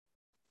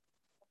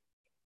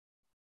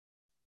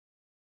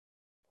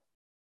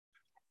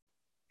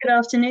Good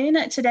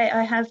afternoon. Today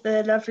I have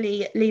the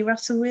lovely Lee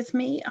Russell with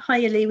me.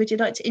 Hiya, Lee. Would you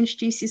like to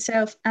introduce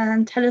yourself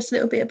and tell us a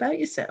little bit about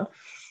yourself?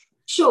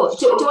 Sure.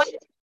 Do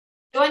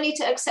I need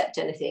to accept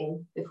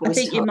anything before I we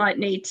think you start? might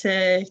need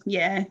to,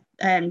 yeah,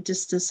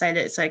 just to say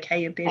that it's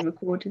okay, you're being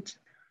recorded.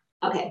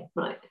 Okay,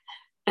 right.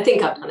 I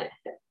think I've done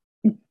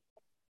it.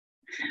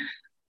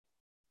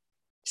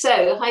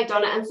 So, hi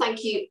Donna, and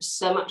thank you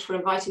so much for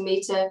inviting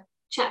me to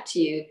chat to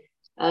you.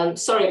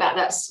 Sorry about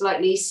that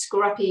slightly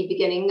scrappy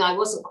beginning. I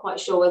wasn't quite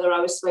sure whether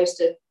I was supposed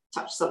to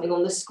touch something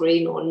on the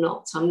screen or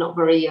not. I'm not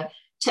very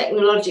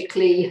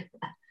technologically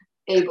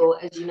able,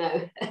 as you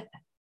know.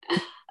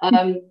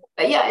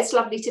 But yeah, it's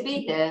lovely to be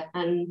here.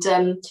 And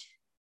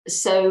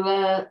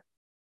so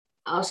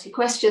ask your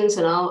questions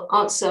and I'll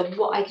answer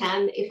what I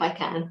can if I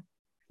can.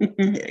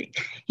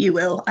 You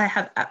will. I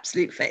have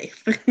absolute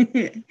faith.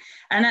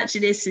 And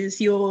actually, this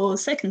is your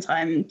second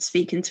time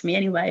speaking to me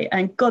anyway.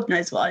 And God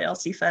knows what I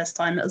asked you first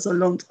time. That was a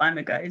long time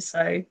ago.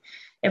 So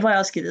if I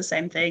ask you the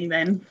same thing,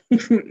 then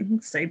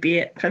so be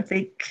it, I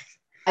think.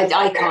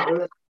 I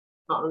can't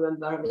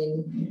remember. I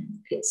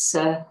mean, it's...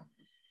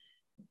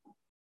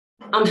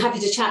 I'm happy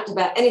to chat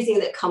about anything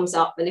that comes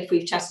up, and if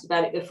we've chatted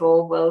about it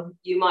before, well,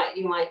 you might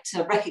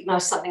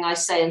recognise something I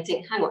say and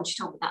think, "Hang on, you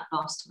told me that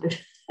last time,"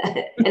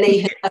 and then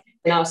you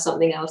ask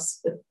something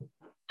else.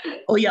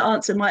 Or your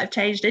answer might have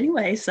changed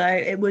anyway, so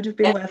it would have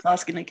been worth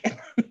asking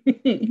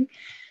again.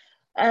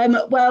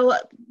 Well,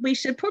 we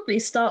should probably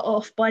start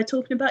off by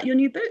talking about your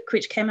new book,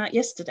 which came out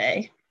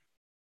yesterday.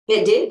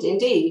 It did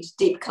indeed,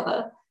 deep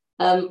cover.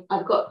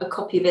 I've got a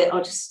copy of it.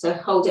 I'll just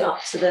hold it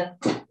up to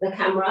the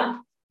camera.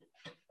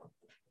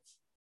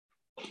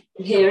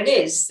 Here it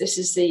is. This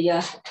is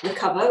the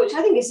cover, which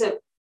I think is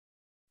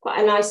quite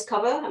a nice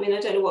cover. I mean, I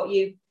don't know what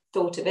you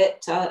thought of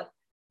it. I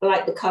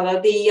like the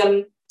colour.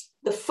 The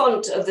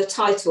font of the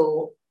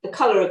title, the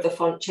colour of the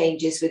font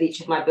changes with each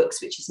of my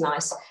books, which is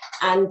nice.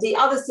 And the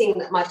other thing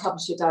that my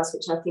publisher does,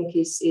 which I think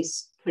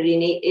is pretty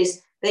neat,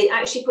 is they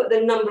actually put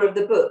the number of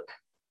the book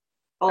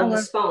on the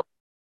spine.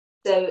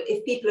 So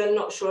if people are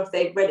not sure if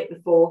they've read it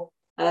before,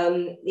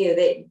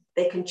 they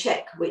can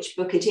check which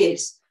book it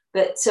is.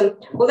 But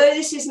although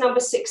this is number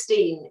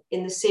 16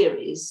 in the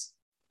series,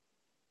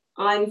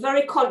 I'm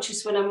very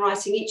conscious when I'm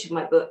writing each of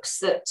my books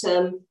that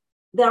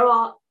there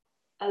are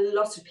a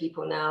lot of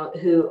people now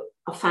who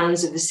are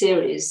fans of the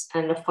series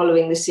and are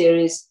following the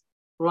series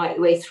right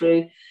the way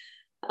through.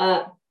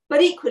 But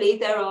equally,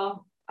 there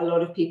are a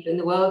lot of people in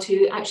the world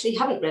who actually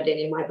haven't read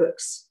any of my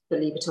books,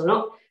 believe it or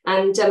not.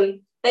 And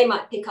they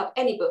might pick up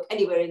any book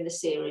anywhere in the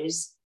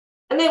series,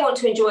 and they want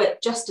to enjoy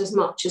it just as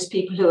much as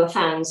people who are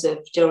fans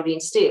of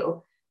Geraldine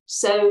Steele.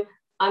 So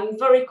I'm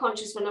very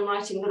conscious when I'm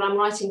writing that I'm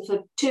writing for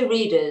two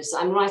readers.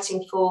 I'm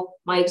writing for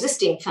my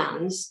existing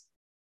fans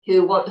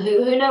who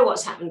know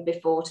what's happened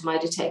before to my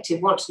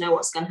detective, want to know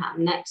what's going to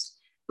happen next.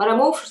 But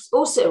I'm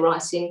also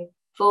writing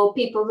for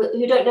people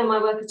who don't know my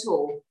work at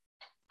all,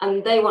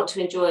 and they want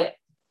to enjoy it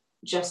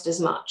just as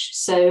much.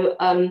 So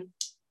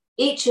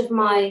each of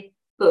my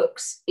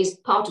books is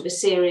part of a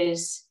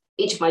series.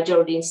 Each of my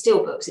Geraldine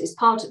Steele books is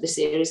part of the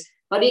series,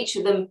 but each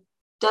of them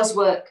does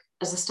work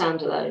as a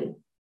standalone.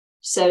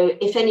 So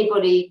if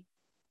anybody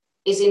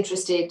is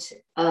interested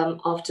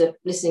after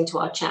listening to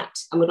our chat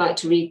and would like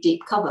to read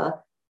Deep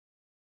Cover,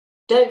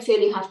 don't feel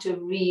you have to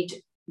read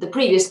the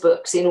previous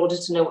books in order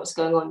to know what's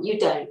going on. You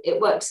don't.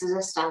 It works as a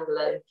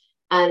standalone.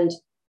 And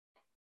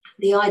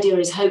the idea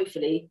is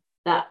hopefully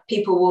that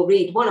people will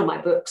read one of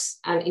my books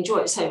and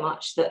enjoy it so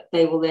much that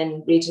they will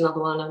then read another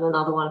one and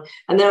another one.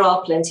 And there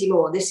are plenty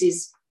more. This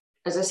is,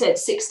 as I said,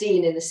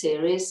 16 in the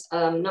series.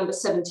 Number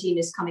 17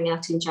 is coming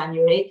out in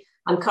January.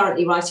 I'm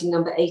currently writing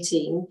number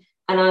 18,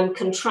 and I'm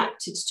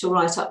contracted to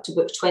write up to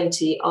book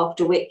 20,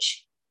 after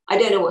which I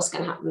don't know what's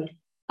going to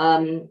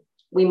happen.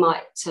 We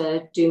might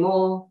do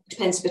more.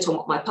 Depends a bit on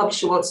what my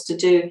publisher wants to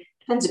do.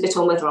 Depends a bit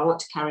on whether I want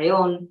to carry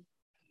on,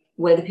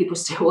 whether people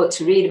still want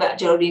to read about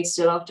Geraldine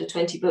Steele after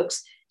 20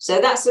 books.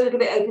 So that's a little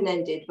bit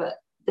open-ended, but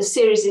the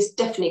series is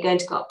definitely going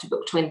to go up to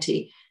book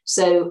 20.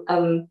 So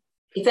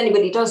if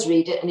anybody does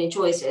read it and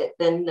enjoys it,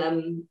 then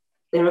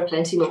there are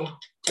plenty more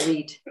to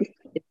read in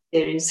the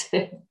series.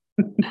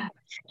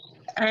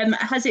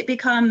 Has it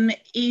become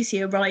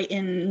easier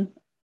writing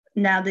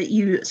now that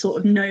you sort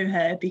of know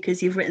her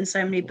because you've written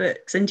so many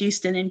books, and do you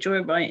still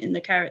enjoy writing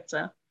the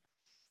character?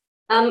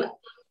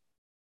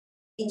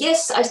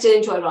 Yes, I still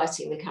enjoy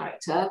writing the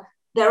character.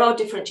 There are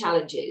different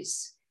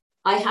challenges.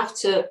 I have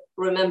to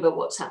remember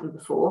what's happened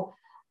before.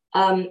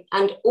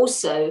 And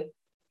also,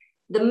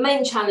 the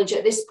main challenge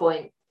at this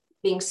point,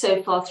 being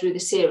so far through the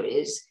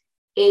series,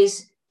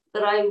 is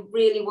that I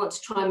really want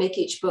to try and make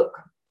each book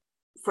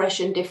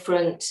fresh and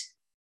different.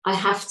 I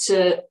have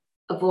to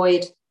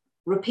avoid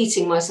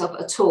repeating myself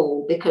at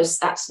all, because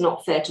that's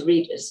not fair to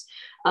readers.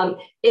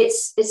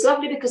 It's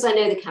lovely because I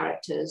know the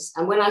characters,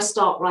 and when I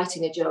start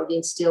writing a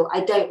Geraldine Steele,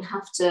 I don't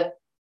have to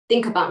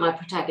think about my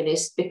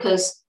protagonist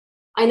because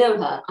I know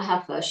her, I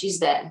have her, she's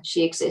there,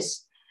 she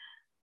exists.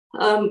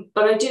 But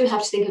I do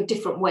have to think of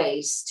different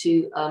ways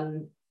to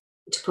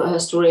put her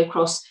story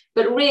across.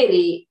 But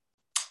really,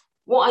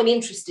 what I'm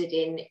interested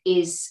in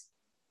is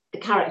the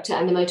character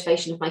and the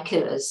motivation of my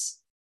killers.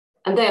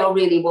 And they are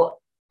really what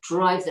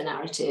drive the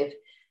narrative.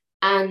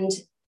 And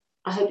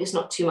I hope it's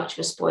not too much of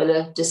a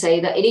spoiler to say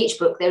that in each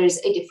book there is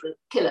a different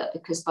killer,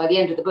 because by the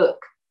end of the book,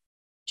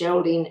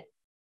 Geraldine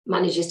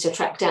manages to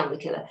track down the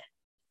killer.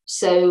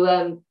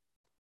 So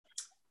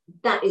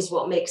that is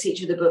what makes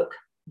each of the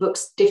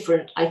books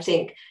different, I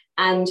think.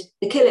 And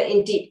the killer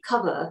in Deep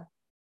Cover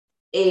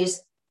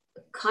is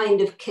a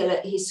kind of killer.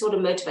 His sort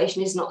of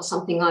motivation is not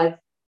something I've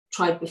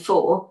tried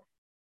before.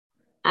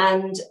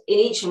 And in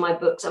each of my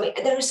books, I mean,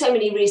 there are so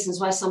many reasons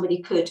why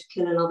somebody could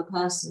kill another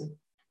person.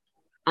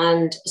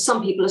 And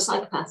some people are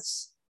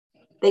psychopaths.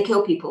 They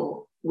kill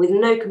people with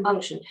no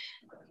compunction.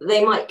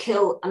 They might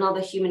kill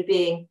another human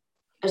being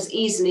as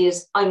easily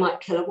as I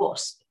might kill a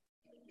wasp.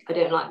 I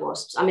don't like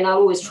wasps. I mean, I'll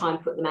always try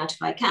and put them out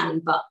if I can,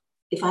 but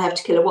if I have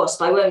to kill a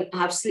wasp, I won't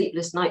have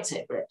sleepless nights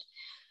over it.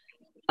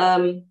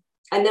 And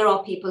there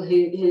are people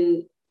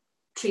who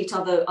treat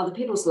other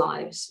people's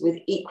lives with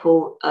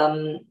equal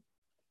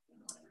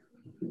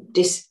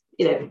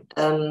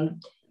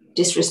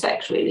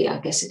disrespect, really, I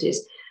guess it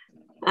is.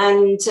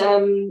 And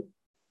so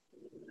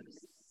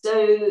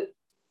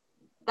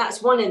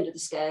that's one end of the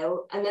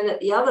scale. And then at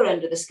the other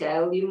end of the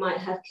scale, you might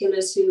have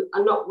killers who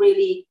are not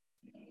really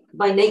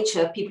by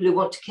nature people who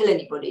want to kill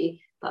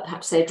anybody, but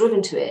perhaps they're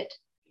driven to it.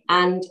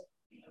 And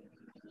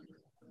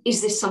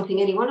is this something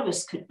any one of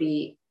us could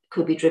be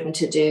driven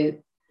to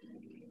do?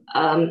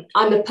 I'm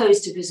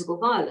opposed to physical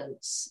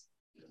violence.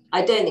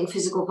 I don't think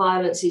physical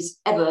violence is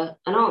ever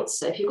an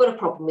answer. If you've got a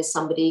problem with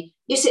somebody,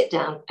 you sit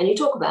down and you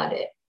talk about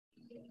it.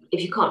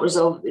 If you can't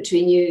resolve it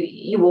between you,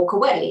 you walk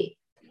away.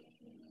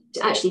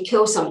 To actually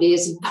kill somebody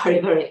is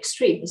very, very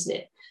extreme, isn't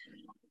it?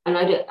 And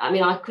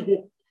I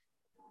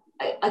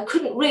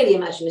couldn't really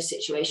imagine a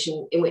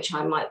situation in which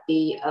I might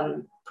be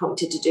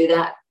prompted to do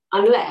that,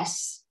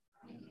 unless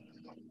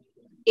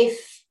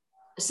if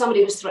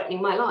somebody was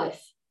threatening my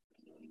life,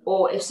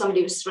 or if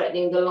somebody was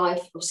threatening the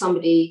life of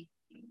somebody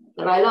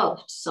that I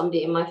loved,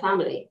 somebody in my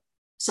family,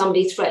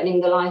 somebody threatening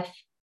the life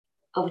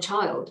of a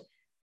child.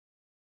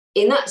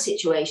 In that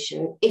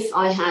situation, if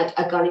I had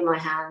a gun in my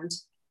hand,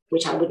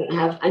 which I wouldn't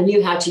have, and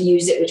knew how to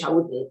use it, which I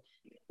wouldn't,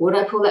 would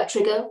I pull that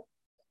trigger?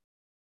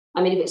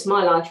 I mean, if it's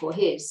my life or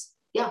his,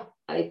 yeah,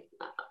 I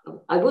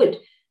would.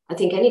 I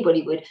think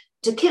anybody would.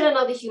 To kill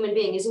another human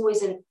being is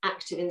always an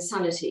act of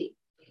insanity.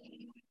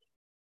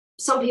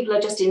 Some people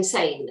are just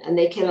insane and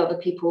they kill other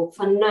people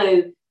for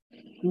no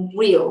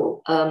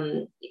real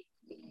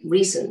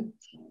reason.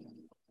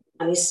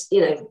 And it's,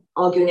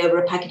 arguing over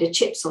a packet of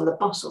chips on the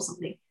bus or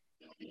something.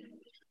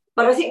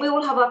 But I think we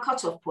all have our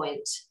cutoff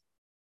point.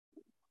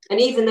 And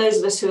even those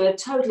of us who are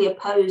totally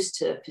opposed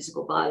to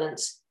physical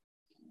violence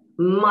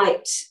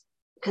might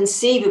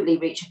conceivably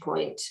reach a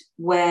point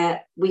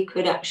where we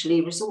could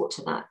actually resort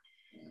to that.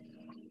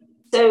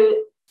 So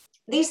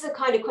these are the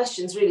kind of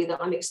questions really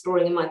that I'm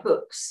exploring in my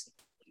books.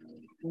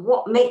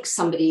 What makes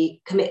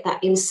somebody commit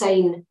that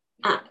insane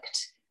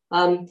act?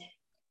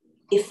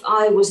 If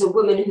I was a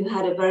woman who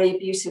had a very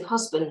abusive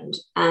husband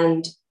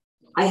and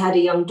I had a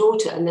young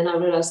daughter, and then I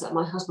realized that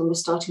my husband was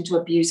starting to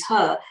abuse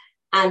her,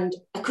 and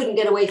I couldn't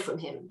get away from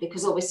him,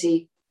 because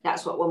obviously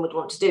that's what one would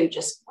want to do,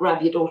 just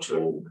grab your daughter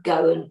and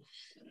go.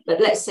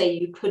 But let's say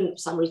you couldn't, for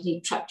some reason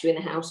he trapped you in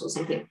a house or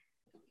something.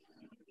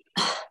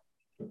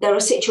 There are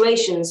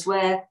situations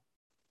where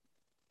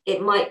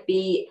it might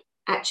be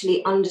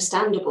actually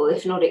understandable,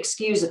 if not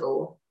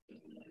excusable,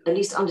 at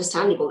least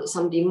understandable, that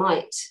somebody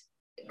might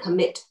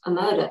commit a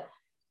murder.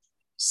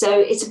 So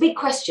it's a big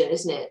question,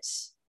 isn't it?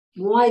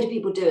 Why do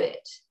people do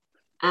it?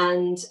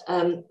 And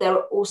there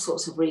are all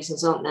sorts of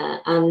reasons, aren't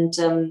there? And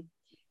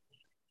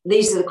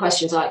these are the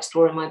questions I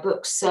explore in my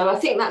books. So I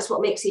think that's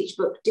what makes each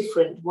book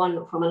different,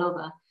 one from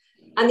another.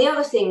 And the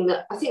other thing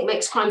that I think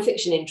makes crime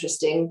fiction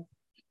interesting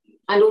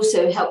and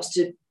also helps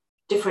to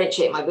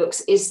differentiate my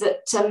books is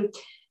that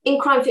in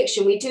crime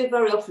fiction, we do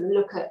very often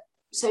look at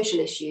social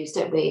issues,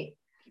 don't we?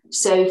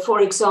 So,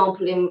 for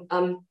example,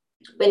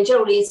 when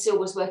Geraldine Steele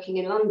was working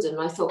in London,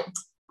 I thought,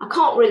 I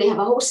can't really have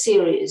a whole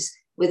series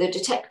with a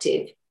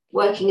detective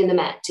working in the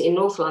Met in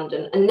North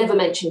London and never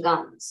mention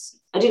guns.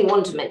 I didn't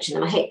want to mention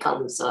them. I hate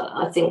guns.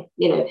 I think,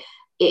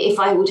 if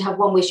I would have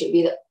one wish, it would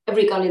be that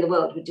every gun in the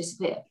world would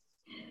disappear.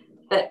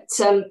 But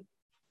so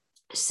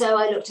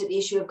I looked at the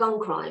issue of gun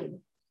crime,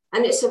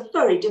 and it's a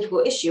very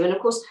difficult issue. And of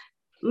course,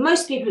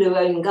 most people who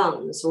own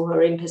guns or who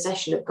are in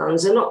possession of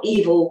guns are not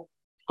evil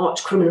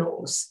arch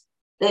criminals.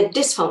 They're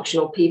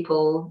dysfunctional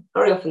people.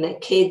 Very often they're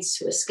kids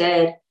who are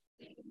scared.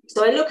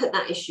 So I look at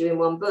that issue in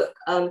one book.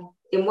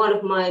 In one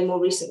of my more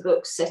recent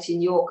books set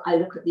in York, I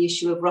look at the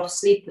issue of rough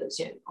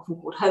sleepers, often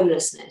called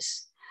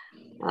homelessness,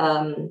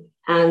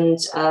 and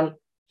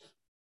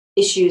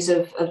issues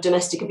of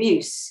domestic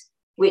abuse,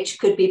 which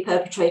could be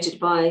perpetrated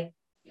by,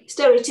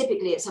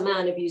 stereotypically, it's a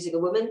man abusing a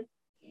woman,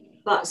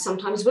 but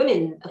sometimes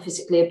women are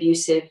physically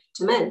abusive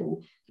to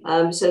men.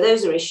 So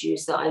those are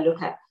issues that I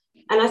look at.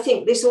 And I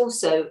think this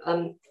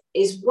also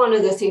is one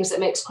of the things that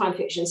makes crime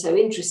fiction so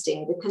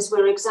interesting, because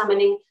we're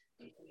examining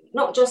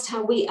not just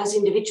how we as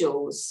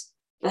individuals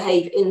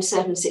behave in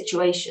certain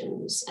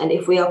situations? And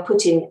if we are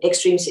put in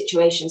extreme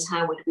situations,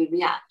 how would we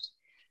react?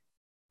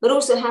 But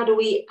also, how do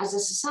we, as a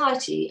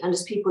society and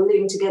as people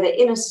living together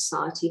in a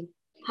society,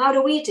 how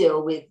do we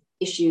deal with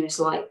issues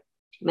like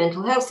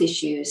mental health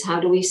issues? How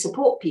do we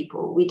support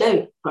people? We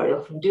don't very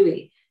often, do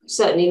we?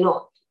 Certainly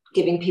not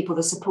giving people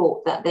the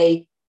support that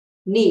they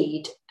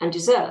need and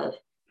deserve.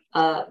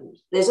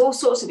 There's all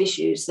sorts of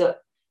issues that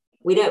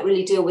we don't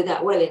really deal with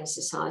that well in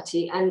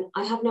society, and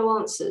I have no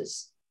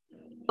answers.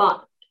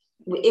 But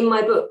in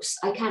my books,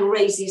 I can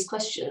raise these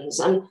questions,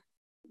 and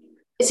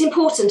it's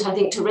important, I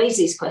think, to raise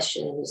these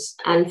questions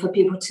and for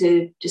people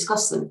to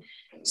discuss them.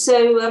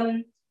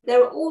 So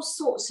there are all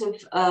sorts of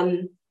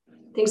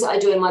things that I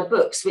do in my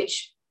books,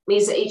 which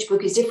means that each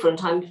book is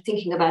different. I'm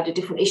thinking about a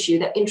different issue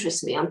that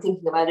interests me. I'm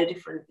thinking about a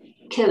different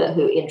killer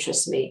who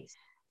interests me.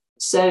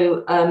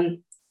 So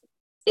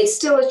it's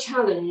still a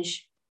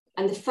challenge.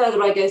 And the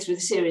further I go through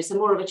the series, the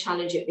more of a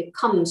challenge it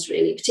becomes,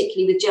 really,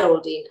 particularly with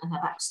Geraldine and her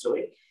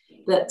backstory.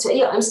 But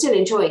yeah, I'm still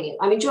enjoying it.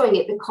 I'm enjoying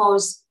it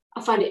because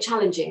I find it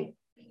challenging.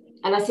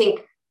 And I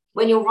think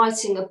when you're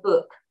writing a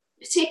book,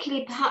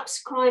 particularly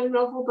perhaps crime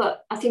novel,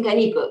 but I think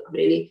any book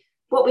really,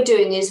 what we're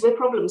doing is we're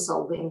problem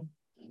solving.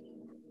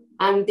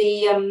 And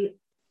the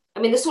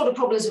sort of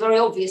problems are very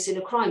obvious in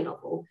a crime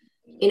novel.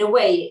 In a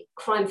way,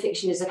 crime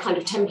fiction is a kind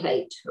of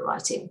template for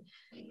writing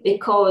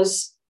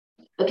because,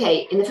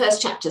 okay, in the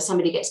first chapter,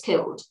 somebody gets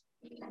killed.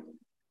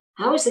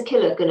 How is the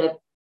killer going to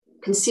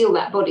conceal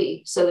that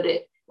body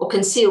or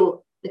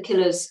conceal the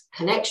killer's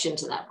connection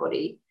to that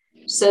body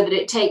so that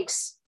it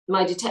takes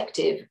my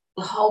detective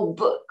the whole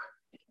book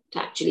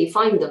to actually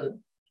find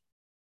them?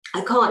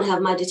 I can't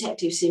have my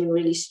detective seeming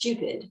really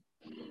stupid,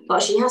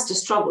 but she has to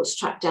struggle to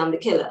track down the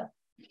killer.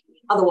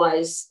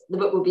 Otherwise, the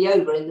book will be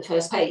over in the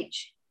first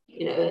page.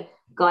 You know, a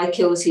guy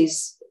kills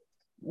his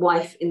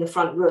wife in the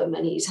front room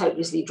and he's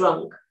hopelessly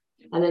drunk.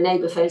 And a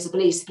neighbour phones the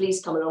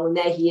police come along, and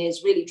there he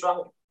is, really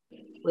drunk,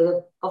 with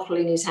a bottle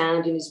in his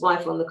hand and his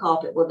wife on the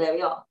carpet. Well, there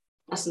we are.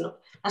 That's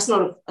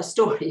not a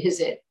story, is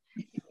it?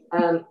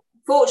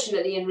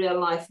 Fortunately, in real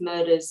life,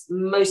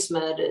 most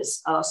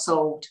murders are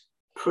solved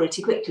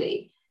pretty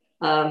quickly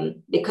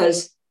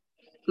because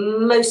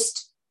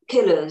most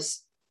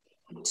killers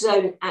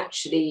don't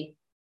actually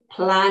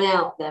plan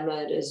out their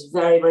murders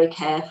very, very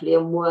carefully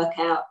and work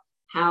out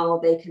how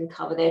they can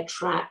cover their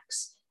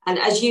tracks. And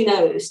as you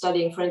know,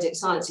 studying forensic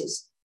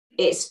sciences,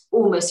 it's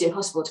almost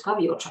impossible to cover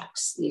your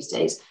tracks these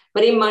days.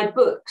 But in my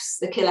books,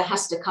 the killer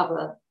has to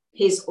cover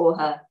his or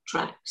her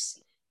tracks.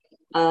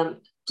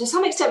 To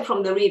some extent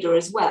from the reader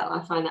as well,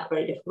 I find that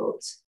very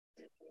difficult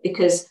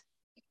because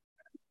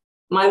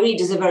my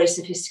readers are very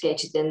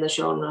sophisticated in the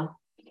genre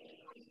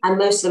and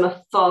most of them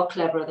are far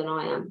cleverer than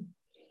I am.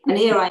 And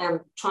here I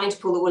am trying to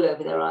pull the wool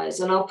over their eyes,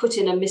 and I'll put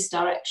in a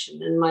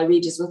misdirection and my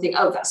readers will think,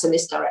 oh, that's a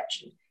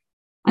misdirection.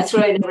 I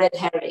throw in a red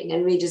herring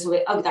and readers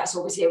will, oh, that's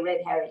obviously a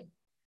red herring.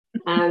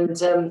 And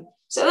so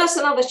that's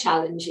another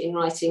challenge in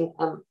writing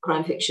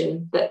crime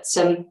fiction. But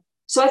so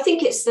I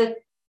think it's the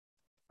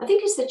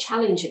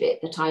challenge of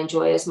it that I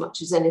enjoy as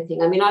much as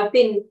anything. I mean, I've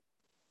been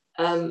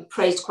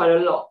praised quite a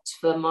lot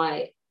for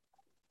my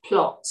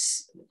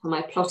plots, for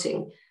my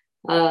plotting.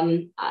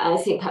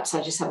 I think perhaps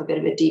I just have a bit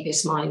of a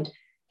devious mind.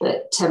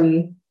 But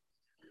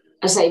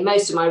I say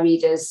most of my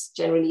readers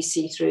generally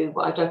see through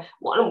what I've done.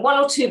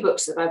 One or two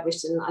books that I've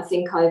written, I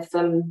think I've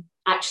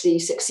actually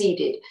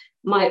succeeded.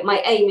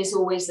 My aim is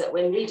always that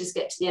when readers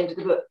get to the end of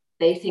the book,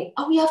 they think,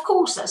 oh yeah, of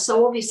course, that's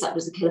so obvious that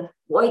was the killer.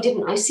 Why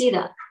didn't I see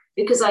that?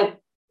 Because I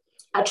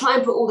try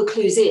and put all the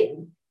clues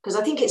in, because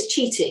I think it's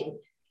cheating.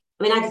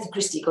 I mean, Agatha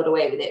Christie got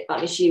away with it, but I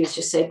mean, she was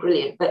just so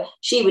brilliant. But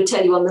she would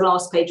tell you on the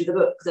last page of the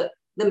book that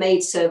the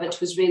maidservant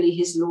was really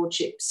his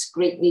lordship's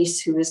great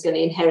niece who was going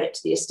to inherit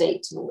the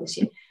estate and all this.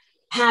 You know.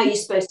 How are you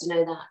supposed to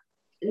know that?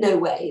 No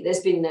way.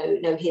 There's been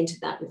no hint of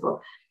that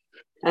before.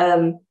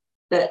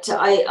 But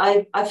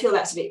I feel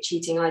that's a bit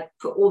cheating. I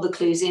put all the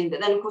clues in,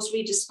 but then of course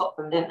readers spot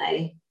them, don't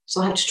they?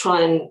 So I have to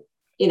try and,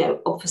 you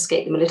know,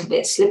 obfuscate them a little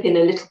bit, slip in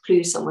a little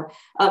clue somewhere.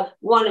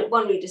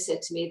 One reader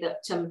said to me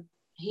that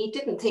he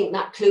didn't think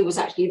that clue was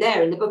actually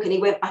there in the book, and he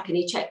went back and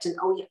he checked, and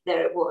oh yeah,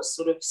 there it was,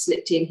 sort of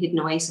slipped in, hidden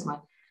away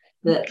somewhere.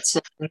 But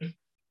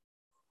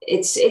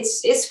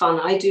it's fun.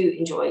 I do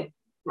enjoy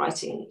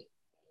writing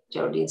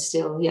Geraldine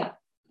still, yeah.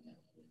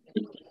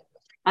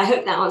 I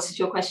hope that answered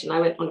your question.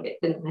 I went on a bit,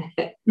 didn't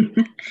I?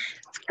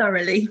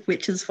 Thoroughly,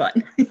 which is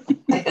fun.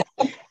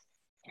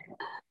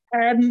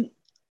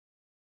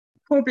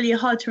 Probably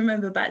hard to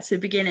remember back to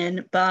the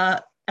beginning,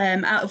 but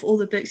out of all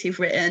the books you've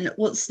written,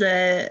 what's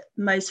the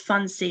most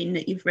fun scene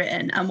that you've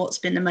written and what's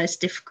been the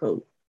most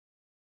difficult?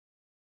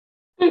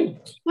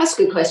 That's a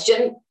good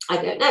question. I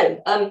don't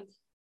know.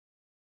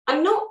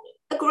 I'm not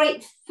a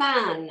great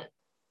fan,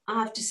 I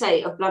have to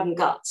say, of blood and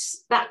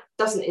guts. That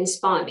doesn't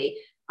inspire me.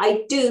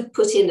 I do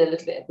put in a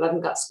little bit of blood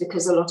and guts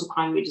because a lot of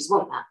crime readers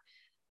want that.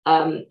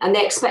 And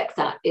they expect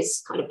that.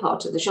 It's kind of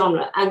part of the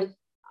genre. And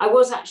I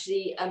was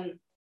actually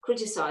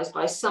criticised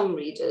by some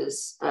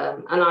readers,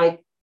 and I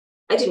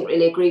didn't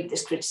really agree with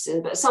this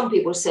criticism, but some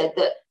people said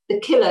that the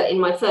killer in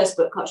my first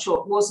book, Cut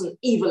Short, wasn't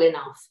evil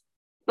enough.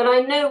 But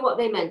I know what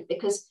they meant,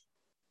 because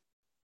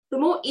the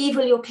more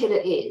evil your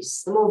killer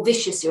is, the more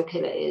vicious your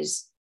killer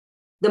is,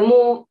 the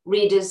more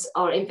readers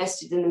are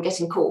invested in them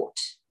getting caught,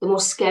 the more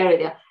scary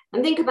they are.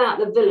 And think about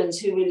the villains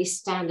who really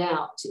stand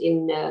out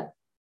in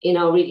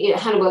our reading. You know,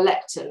 Hannibal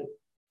Lecter,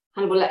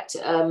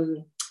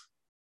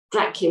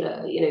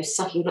 Dracula, you know,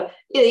 sucking blood.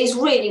 You know, these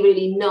really,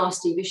 really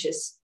nasty,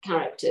 vicious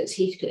characters,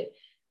 Heathcliff.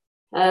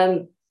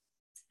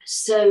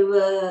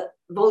 So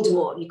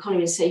Voldemort, you can't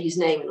even say his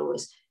name and all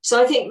this.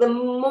 So I think the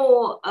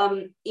more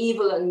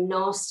evil and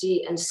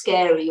nasty and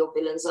scary your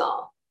villains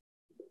are,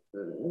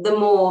 the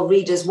more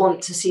readers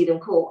want to see them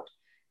caught.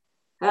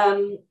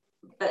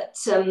 But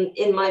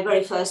in my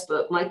very first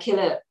book, my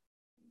killer,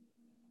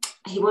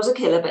 he was a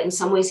killer, but in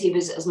some ways he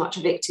was as much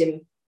a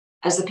victim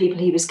as the people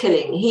he was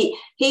killing.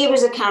 He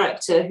was a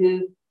character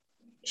who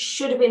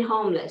should have been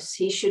harmless.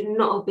 He should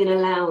not have been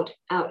allowed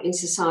out in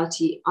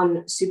society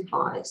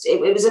unsupervised. It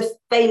was a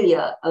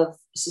failure of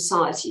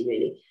society,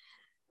 really.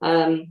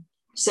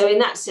 So in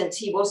that sense,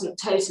 he wasn't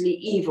totally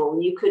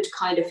evil. You could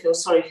kind of feel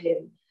sorry for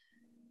him.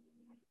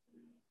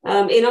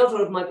 In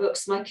other of my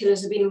books, my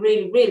killers have been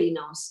really, really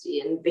nasty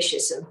and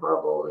vicious and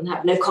horrible and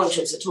have no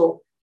conscience at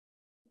all.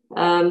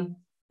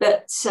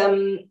 But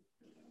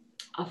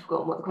I've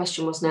forgotten what the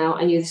question was now.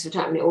 I knew this would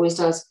happen. It always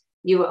does.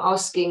 You were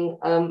asking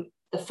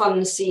the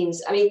fun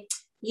scenes. I mean,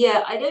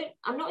 yeah,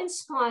 I'm not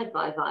inspired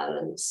by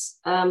violence.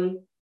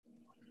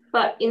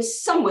 But in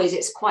some ways,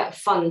 it's quite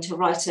fun to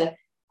write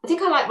I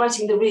think I like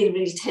writing the really,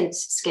 really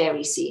tense,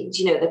 scary scenes,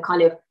 you know, the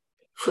kind of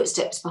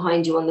footsteps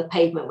behind you on the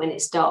pavement when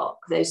it's dark,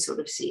 those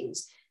sort of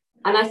scenes.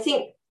 And I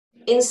think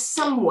in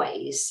some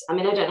ways, I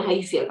mean, I don't know how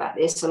you feel about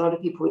this, a lot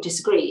of people would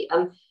disagree.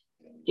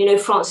 You know,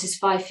 Frances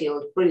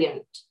Fifield,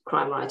 brilliant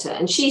crime writer,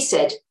 and she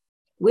said,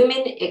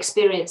 women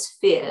experience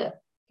fear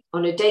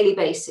on a daily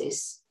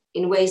basis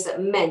in ways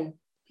that men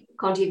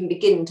can't even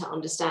begin to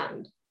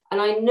understand.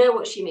 And I know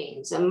what she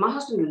means. And my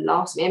husband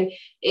laughs at me. I mean,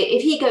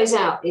 if he goes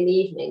out in the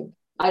evening,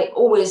 I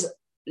always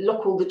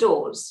lock all the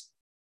doors.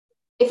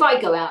 If I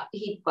go out,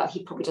 he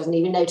probably doesn't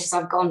even notice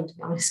I've gone, to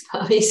be honest.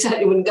 But he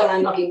certainly wouldn't go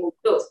around knocking all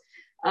the doors.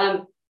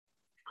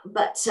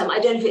 But I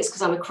don't know if it's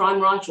because I'm a crime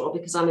writer or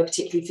because I'm a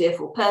particularly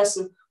fearful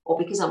person or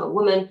because I'm a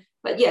woman.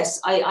 But yes,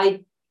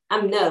 I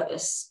am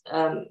nervous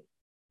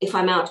if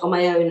I'm out on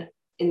my own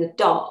in the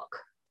dark.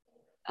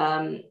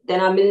 Then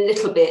I'm a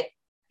little bit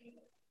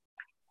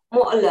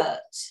more alert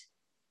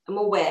and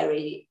more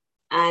wary.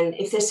 And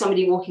if there's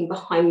somebody walking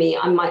behind me,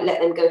 I might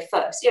let them go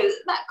first, you know,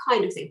 that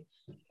kind of thing.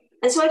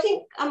 And so I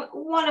think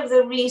one of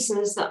the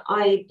reasons that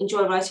I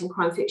enjoy writing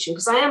crime fiction,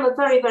 because I am a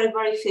very, very,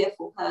 very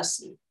fearful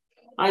person.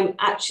 I'm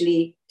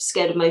actually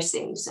scared of most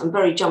things. I'm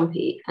very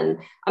jumpy. And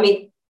I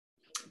mean,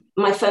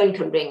 my phone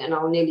can ring and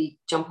I'll nearly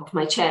jump off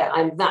my chair.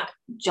 I'm that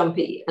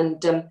jumpy.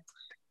 And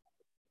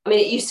I mean,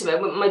 it used to,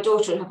 when my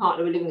daughter and her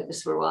partner were living with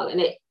us for a while, and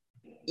they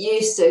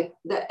used to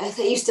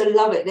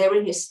love it. They were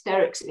in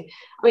hysterics. I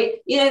mean,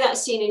 you know that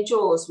scene in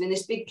Jaws when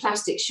this big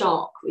plastic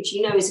shark, which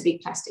you know is a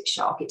big plastic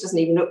shark, it doesn't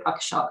even look like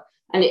a shark,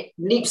 and it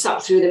leaps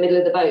up through the middle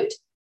of the boat.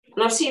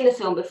 And I've seen the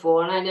film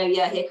before, and I know,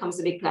 yeah, here comes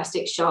the big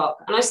plastic shark,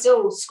 and I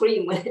still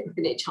scream when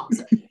it jumps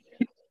up.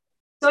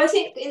 So I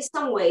think in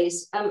some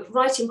ways,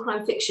 writing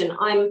crime fiction,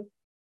 I'm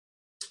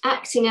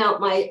acting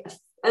out my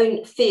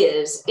own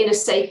fears in a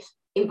safe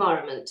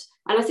environment.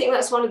 And I think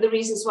that's one of the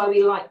reasons why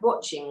we like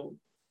watching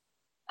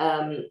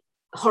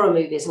horror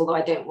movies, although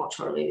I don't watch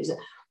horror movies,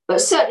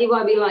 but certainly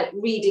why we like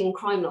reading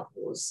crime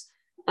novels,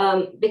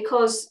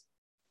 because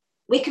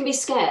we can be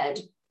scared,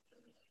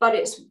 but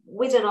it's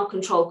within our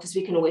control because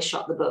we can always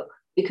shut the book,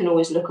 we can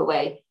always look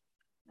away.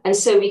 And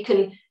so we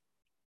can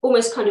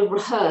almost kind of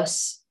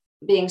rehearse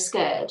being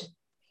scared,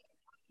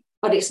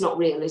 but it's not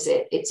real, is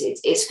it?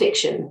 It's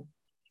fiction.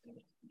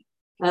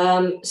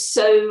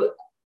 So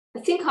I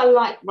think I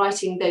like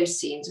writing those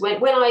scenes.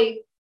 When I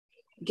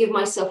give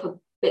myself a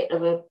bit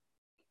of a,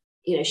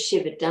 you know,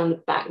 shivered down the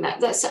back,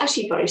 that's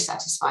actually very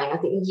satisfying. I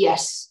think,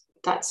 yes,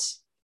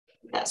 that's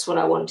what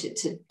I wanted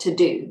to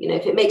do. You know,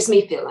 if it makes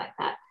me feel like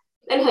that,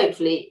 then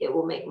hopefully it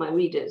will make my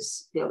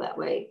readers feel that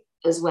way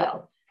as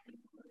well.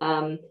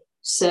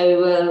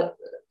 So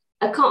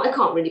I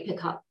can't really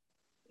pick up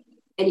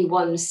any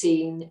one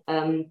scene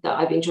that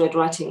I've enjoyed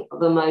writing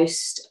the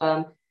most.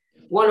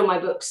 One of my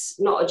books,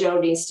 Not a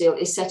Geraldine Steele,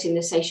 is set in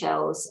the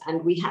Seychelles,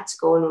 and we had to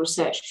go on a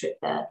research trip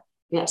there.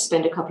 We had to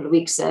spend a couple of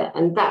weeks there,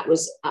 and that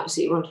was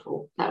absolutely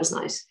wonderful. That was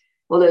nice,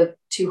 although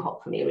too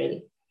hot for me,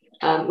 really.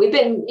 We've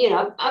been, you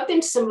know, I've been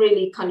to some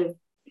really kind of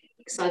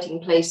exciting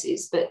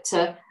places, but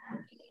I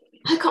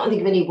can't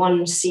think of any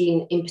one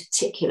scene in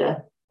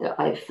particular that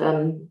I've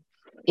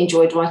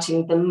enjoyed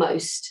writing the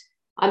most.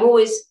 I'm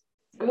always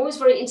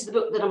very into the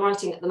book that I'm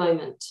writing at the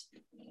moment.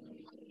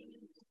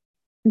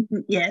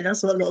 Yeah,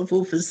 that's what a lot of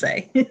authors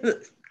say.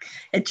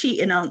 A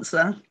cheating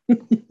answer.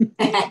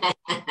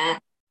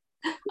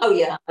 Oh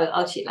yeah,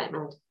 I'll cheat like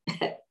mad.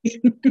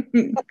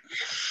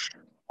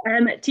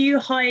 Do you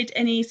hide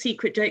any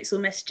secret jokes or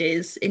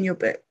messages in your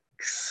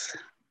books?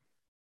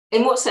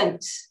 In what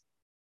sense?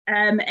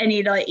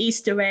 Any like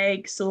Easter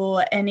eggs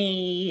or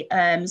any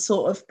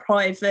sort of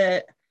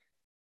private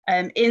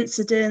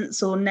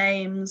incidents or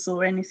names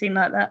or anything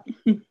like that?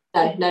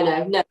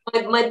 No.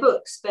 My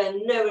books bear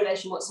no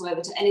relation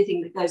whatsoever to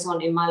anything that goes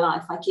on in my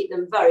life. I keep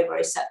them very,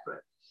 very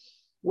separate.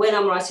 When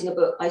I'm writing a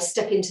book, I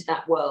step into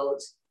that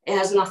world. It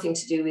has nothing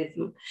to do with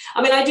them.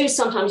 I mean, I do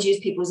sometimes use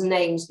people's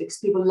names because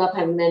people love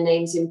having their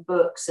names in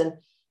books. And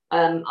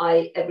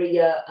every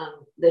year,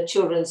 the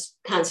Children's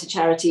Cancer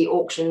Charity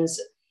auctions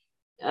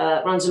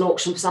runs an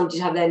auction for somebody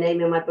to have their name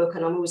in my book.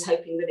 And I'm always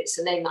hoping that it's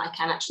a name that I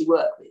can actually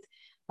work with.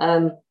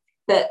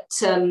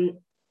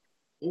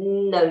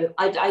 No,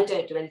 I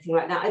don't do anything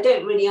like that. I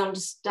don't really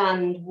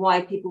understand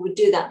why people would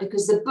do that,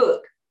 because the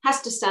book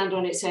has to stand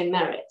on its own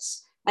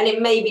merits. And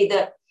it may be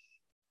that,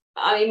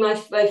 I mean, my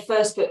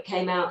first book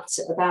came out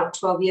about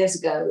 12 years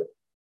ago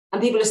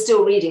and people are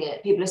still reading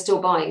it. People are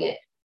still buying it.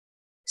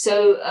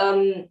 So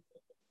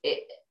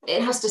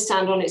it has to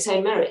stand on its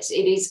own merits.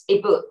 It is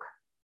a book.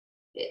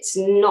 It's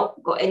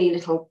not got any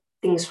little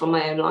things from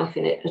my own life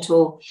in it at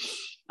all.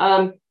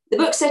 The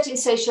book set in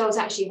Seychelles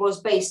actually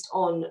was based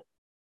on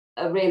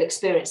a real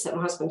experience that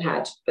my husband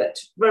had, but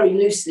very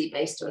loosely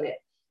based on it.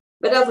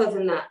 But other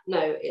than that,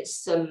 no,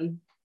 it's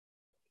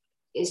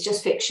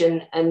just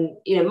fiction. And,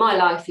 you know, my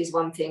life is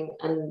one thing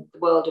and the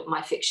world of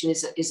my fiction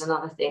is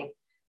another thing.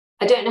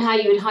 I don't know how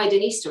you would hide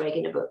an Easter egg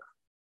in a book.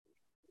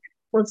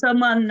 Well,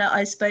 someone that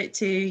I spoke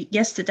to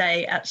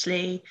yesterday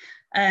actually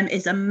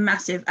is a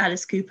massive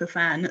Alice Cooper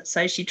fan.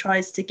 So she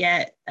tries to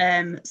get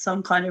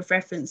some kind of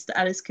reference to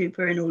Alice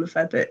Cooper in all of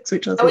her books,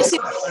 which I thought was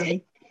quite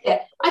funny. Yeah,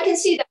 I can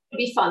see that would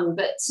be fun,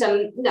 but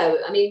no,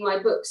 I mean, my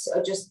books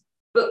are just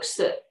books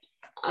that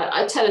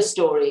I tell a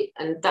story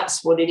and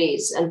that's what it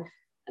is. And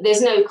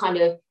there's no kind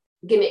of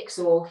gimmicks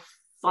or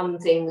fun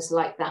things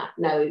like that.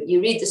 No,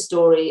 you read the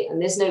story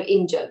and there's no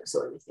in-jokes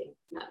or anything.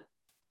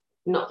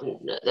 No,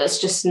 that's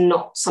just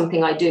not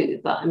something I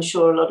do, but I'm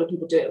sure a lot of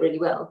people do it really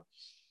well.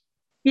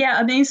 Yeah,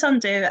 I mean, some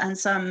do, and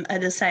some are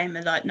the same,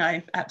 are like, no,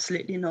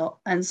 absolutely not.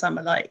 And some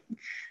are like,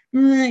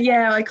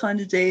 yeah, I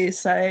kind of do.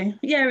 So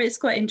yeah, it's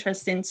quite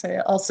interesting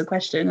to ask the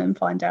question and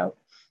find out.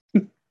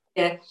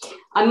 Yeah,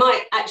 I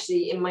might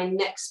actually, in my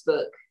next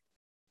book,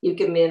 you've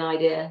given me an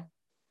idea.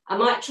 I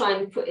might try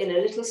and put in a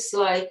little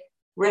sly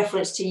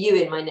reference to you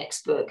in my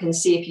next book and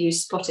see if you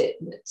spot it.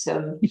 But,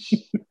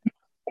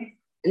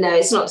 no,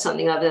 it's not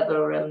something I've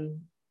ever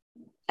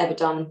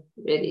done,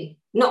 really.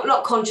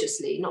 Not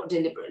consciously, not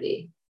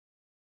deliberately.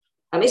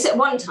 It's at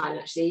one time,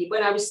 actually,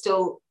 when I was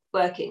still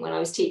working, when I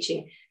was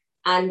teaching,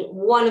 and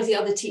one of the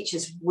other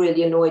teachers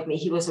really annoyed me.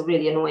 He was a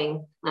really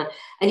annoying man,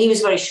 and he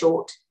was very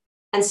short.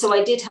 And so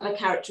I did have a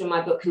character in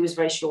my book who was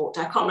very short.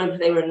 I can't remember if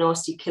they were a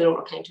nasty killer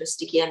or came to a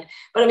sticky end.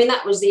 But I mean,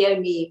 that was the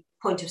only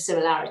point of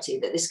similarity,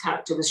 that this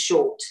character was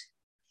short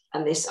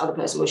and this other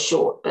person was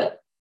short. But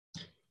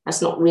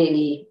that's not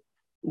really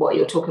what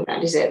you're talking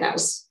about, is it?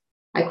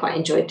 I quite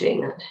enjoyed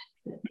doing that.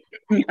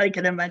 I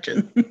can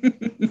imagine.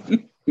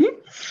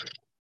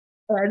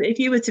 If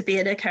you were to be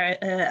a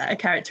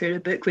character in a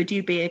book, would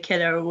you be a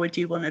killer or would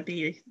you want to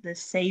be the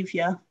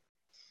saviour?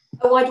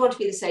 Oh, I'd want to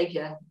be the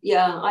saviour.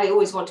 Yeah, I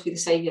always want to be the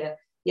saviour.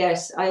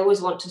 Yes, I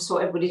always want to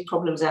sort everybody's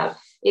problems out.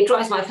 It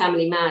drives my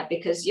family mad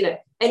because, you know,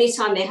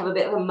 anytime they have a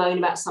bit of a moan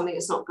about something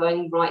that's not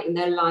going right in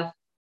their life,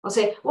 I'll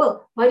say,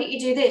 well, why don't you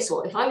do this?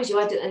 Or if I was you,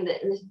 I'd do it.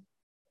 And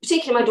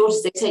particularly my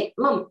daughters, they say,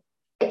 Mum,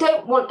 I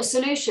don't want a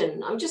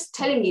solution. I'm just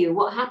telling you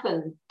what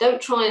happened.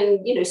 Don't try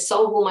and, you know,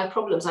 solve all my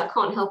problems. I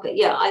can't help it.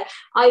 Yeah,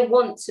 I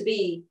want to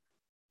be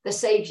the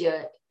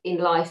saviour in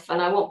life. And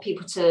I want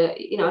people to,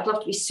 you know, I'd love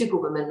to be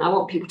Superwoman. I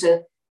want people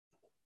to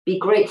be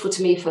grateful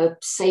to me for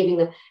saving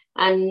them.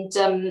 And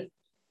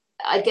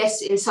I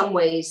guess in some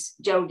ways,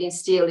 Geraldine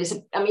Steele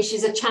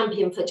she's a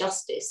champion for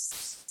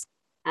justice.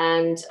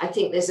 And I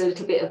think there's a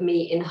little bit of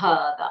me in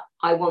her that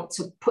I want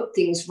to put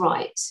things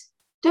right.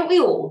 Don't we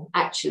all,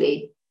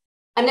 actually?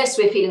 Unless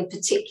we're feeling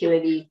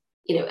particularly,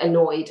 you know,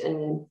 annoyed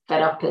and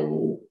fed up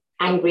and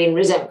angry and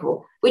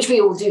resentful, which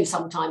we all do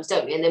sometimes,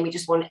 don't we? And then we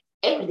just want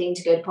everything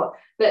to go to pot.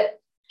 But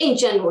in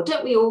general,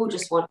 don't we all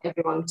just want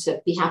everyone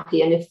to be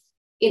happy? And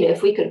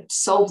if we could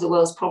solve the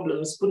world's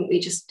problems, wouldn't we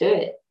just do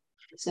it?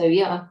 So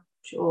yeah,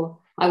 sure.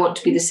 I want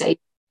to be the same.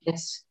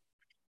 Yes.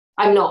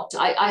 I'm not.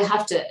 I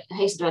have to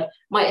hasten to add,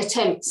 my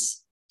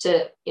attempts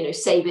to, you know,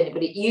 save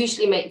anybody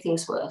usually make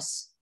things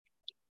worse.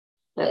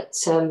 But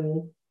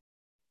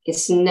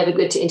it's never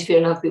good to interfere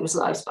in other people's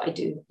lives, but I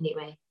do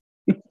anyway.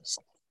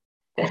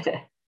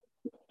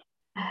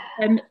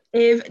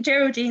 If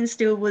Geraldine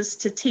Steele was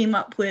to team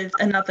up with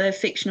another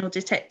fictional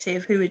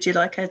detective, who would you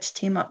like her to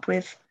team up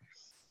with?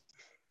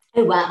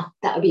 Oh, wow,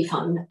 that would be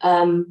fun.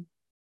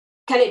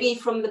 Can it be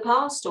from the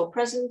past or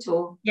present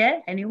or? Yeah,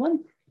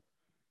 anyone.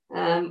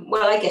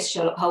 Well, I guess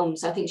Sherlock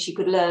Holmes. I think she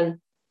could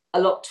learn a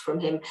lot from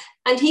him.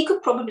 And he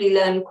could probably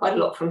learn quite a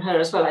lot from her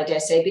as well, I dare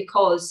say,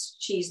 because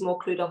she's more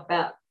clued up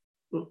about,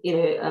 you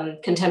know,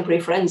 contemporary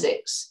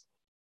forensics.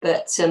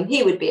 But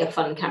he would be a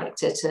fun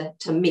character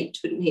to meet,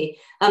 wouldn't he?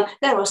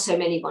 There are so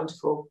many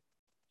wonderful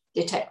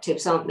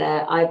detectives, aren't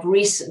there? I've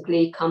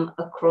recently come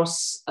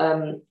across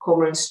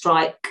Cormoran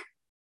Strike,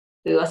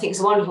 who I think is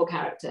a wonderful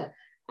character.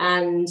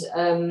 And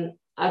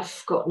I've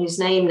forgotten his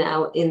name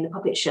now in the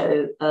puppet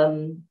show.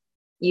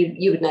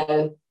 You would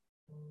know.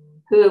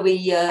 Who are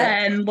we?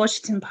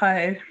 Washington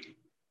Poe.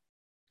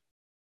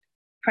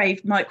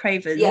 Mike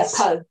Cravens. Yeah,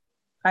 Poe.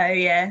 Oh,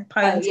 yeah.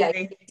 Poe and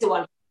Tilly. He's the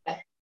one.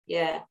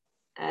 Yeah.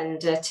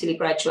 And Tilly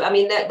Bradshaw. I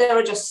mean, there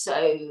are just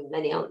so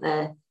many, aren't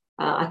there?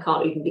 I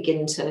can't even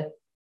begin to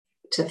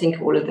think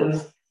of all of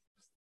them.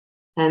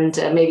 And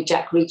maybe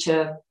Jack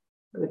Reacher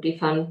would be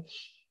fun.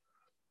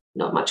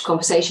 Not much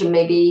conversation,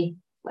 maybe,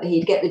 but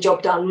he'd get the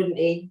job done, wouldn't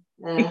he?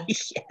 Yeah.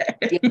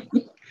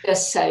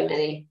 Just so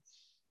many.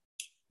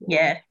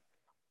 Yeah.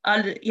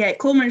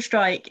 Cormoran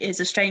Strike is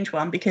a strange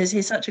one because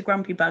he's such a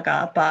grumpy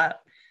bugger,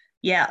 but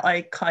yeah,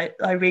 I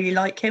really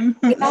like him.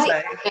 You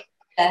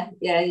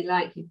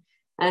like him.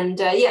 And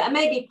and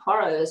maybe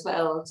Poirot as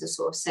well, to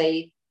sort of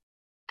say,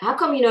 how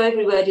come you know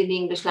every word in the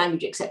English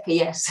language except for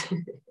yes?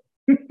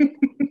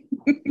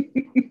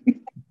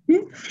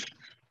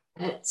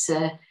 That's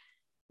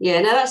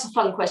that's a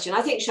fun question.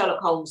 I think Sherlock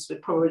Holmes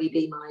would probably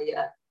be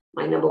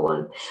my number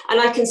one, and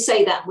I can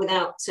say that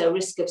without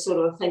risk of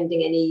sort of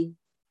offending any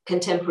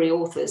contemporary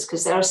authors,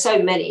 because there are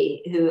so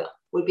many who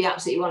would be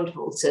absolutely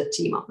wonderful to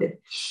team up with.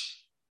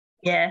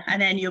 Yeah,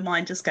 and then your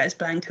mind just goes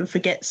blank and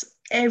forgets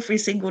every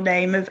single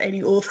name of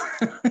any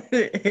author.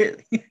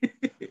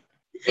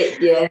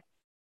 Yeah.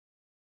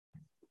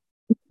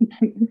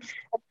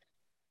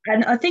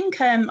 And I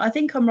think I'm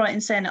right in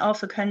saying that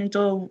Arthur Conan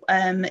Doyle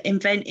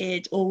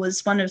invented, or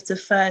was one of the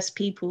first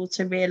people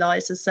to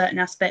realise a certain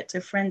aspect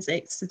of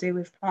forensics to do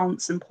with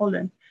plants and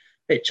pollen,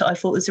 which I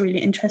thought was really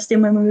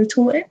interesting when we were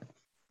taught it.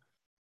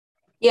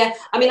 Yeah,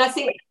 I mean, I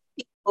think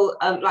people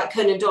like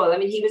Conan Doyle, I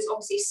mean, he was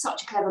obviously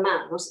such a clever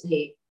man, wasn't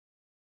he?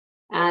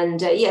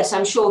 And yes,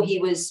 I'm sure he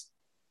was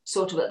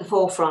sort of at the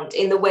forefront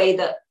in the way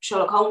that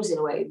Sherlock Holmes, in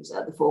a way, was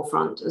at the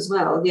forefront as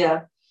well.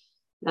 Yeah.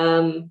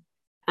 And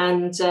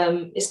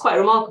it's quite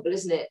remarkable,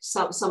 isn't it?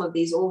 Some of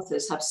these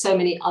authors have so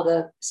many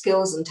other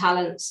skills and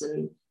talents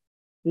and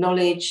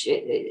knowledge.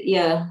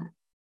 I'm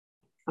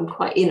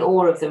quite in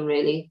awe of them,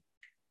 really.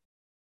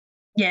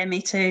 Yeah,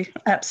 me too.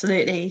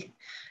 Absolutely.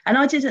 And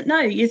I didn't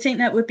know. You'd think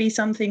that would be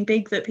something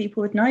big that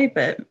people would know,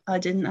 but I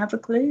didn't have a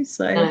clue.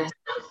 So,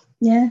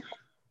 yeah.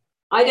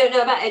 I don't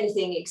know about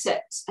anything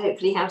except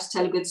hopefully how to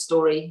tell a good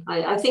story.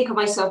 I think of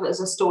myself as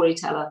a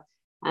storyteller,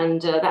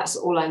 and that's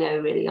all I know,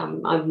 really.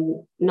 I'm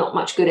not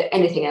much good at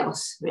anything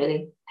else,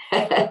 really.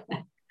 Well,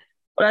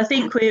 I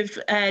think with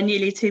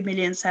nearly 2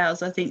 million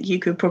sales, I think you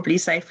could probably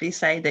safely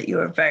say that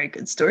you're a very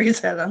good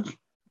storyteller.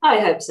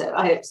 I hope so.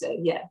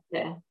 Yeah.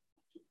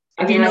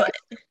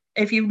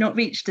 If you've not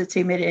reached the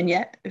 2 million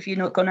yet, if you've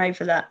not gone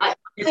over that,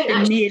 it's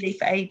been nearly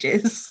for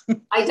ages.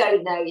 I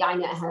don't know. Yeah, I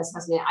know it has,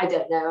 hasn't it? I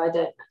don't know. I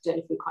don't know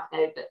if we quite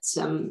know, but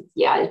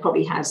it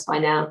probably has by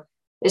now.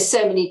 There's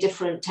so many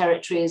different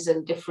territories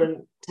and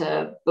different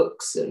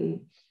books,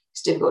 and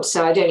it's difficult.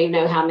 So I don't even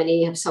know how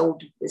many have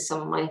sold with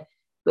some of my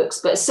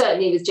books, but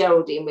certainly with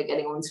Geraldine, we're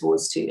getting on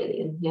towards 2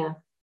 million. Yeah.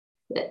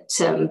 But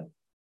I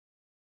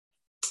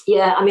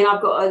mean,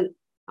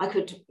 I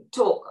could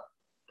talk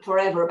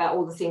forever about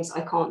all the things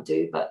I can't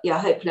do, but yeah,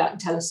 hopefully I can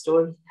tell a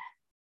story.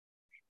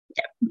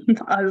 Yeah,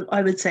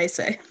 I would say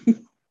so.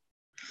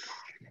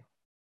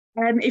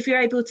 If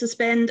you're able to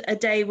spend a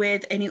day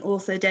with any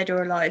author, dead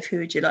or alive, who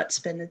would you like to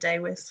spend the day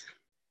with?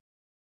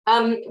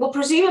 Well,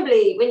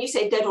 presumably, when you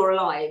say dead or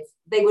alive,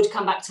 they would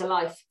come back to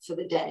life for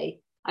the day.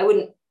 I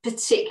wouldn't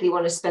particularly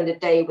want to spend a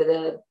day with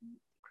a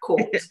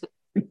corpse.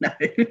 No.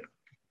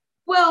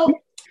 Well,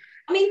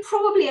 I mean,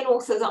 probably an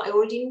author that I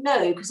already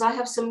know, because I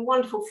have some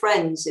wonderful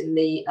friends in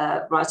the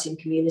writing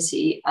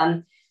community.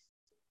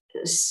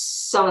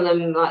 Some of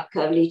them, like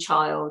Lee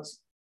Child,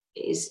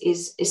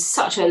 is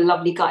such a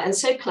lovely guy and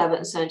so clever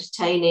and so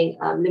entertaining.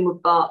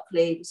 Linwood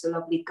Barclay was a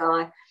lovely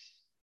guy.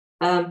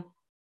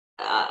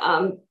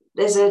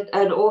 There's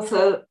an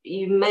author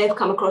you may have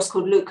come across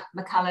called Luke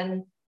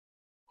Macallan,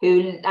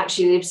 who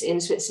actually lives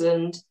in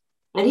Switzerland,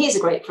 and he's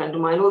a great friend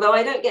of mine, although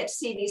I don't get to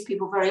see these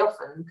people very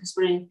often because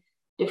we're in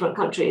different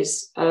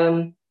countries.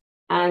 I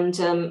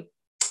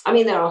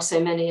mean, there are so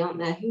many, aren't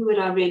there? Who would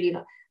I really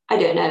like? I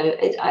don't know.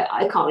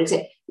 I can't really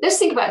say. Let's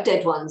think about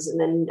dead ones, and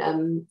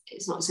then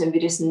it's not so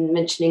invidious in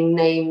mentioning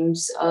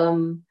names.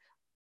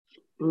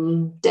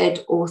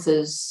 Dead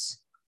authors.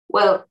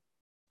 Well,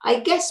 I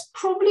guess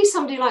probably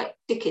somebody like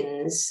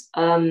Dickens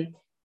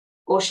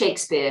or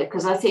Shakespeare,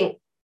 because I think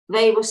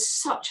they were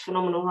such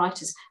phenomenal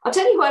writers. I'll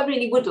tell you who I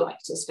really would like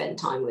to spend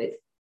time with.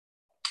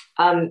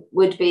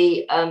 Would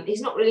be,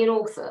 he's not really an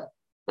author,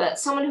 but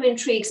someone who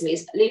intrigues me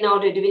is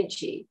Leonardo da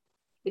Vinci,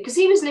 because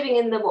he was living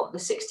in the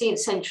 16th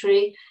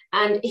century,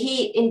 and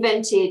he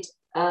invented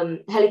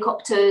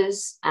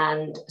helicopters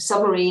and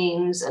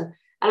submarines, and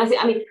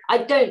I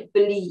don't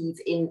believe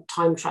in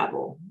time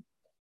travel.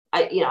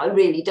 I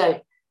really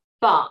don't.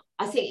 But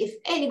I think if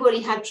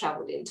anybody had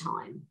travelled in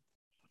time,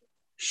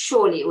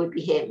 surely it would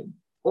be him,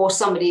 or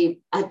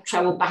somebody had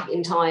travelled back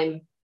in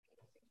time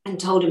and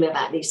told him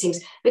about these things,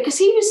 because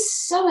he was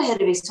so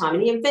ahead of his time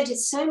and he invented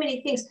so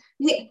many things.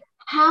 You think,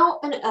 how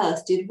on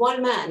earth did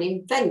one man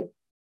invent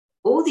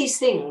all these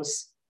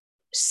things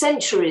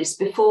centuries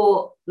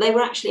before they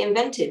were actually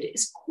invented?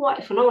 It's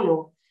quite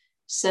phenomenal.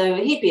 So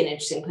he'd be an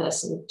interesting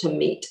person to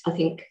meet, I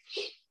think,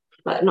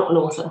 but not an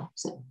author.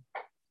 So.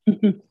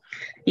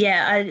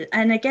 Yeah,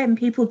 and again,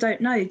 people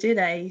don't know, do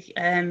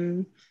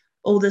they?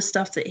 All the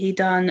stuff that he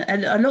done.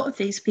 A lot of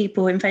these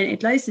people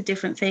invented loads of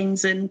different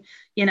things, and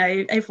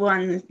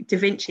everyone, Da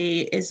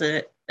Vinci is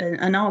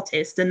an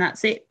artist, and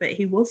that's it. But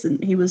he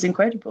wasn't. He was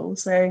incredible.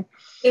 So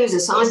he was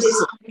a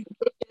scientist,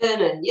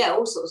 and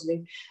all sorts of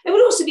things. It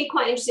would also be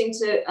quite interesting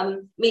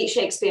to meet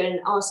Shakespeare and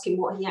ask him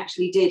what he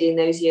actually did in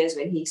those years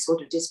when he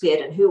sort of disappeared,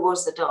 and who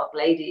was the Dark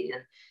Lady,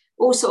 and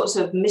all sorts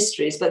of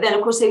mysteries. But then,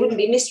 of course, they wouldn't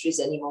be mysteries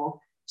anymore.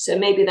 So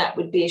maybe that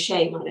would be a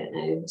shame. I don't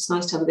know. It's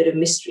nice to have a bit of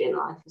mystery in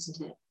life,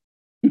 isn't it?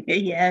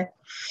 Yeah.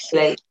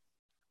 Like,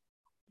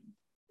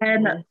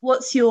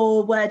 what's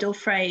your word or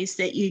phrase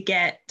that you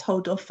get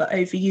told off for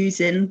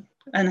overusing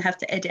and have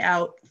to edit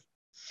out?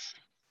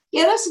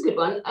 Yeah, that's a good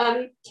one.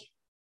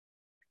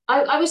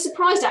 I was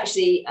surprised,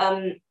 actually.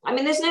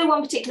 There's no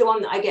one particular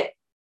one that I get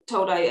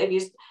told I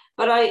overused,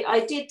 but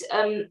I did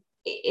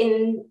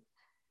in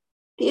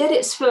the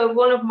edits for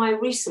one of my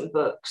recent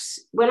books,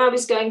 when I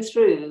was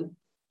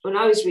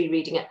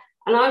rereading it,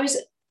 and I'll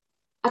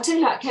tell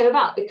you how it came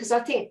about, because I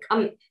think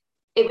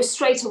it was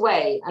straight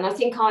away, and I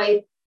think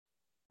I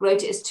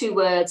wrote it as 2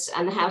 words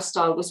and the house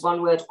style was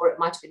 1 word, or it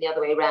might have been the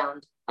other way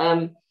around.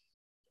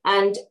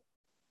 And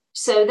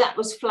so that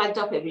was flagged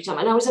up every time.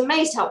 And I was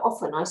amazed how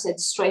often I said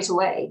straight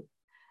away.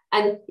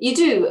 And you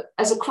do,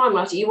 as a crime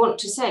writer, you want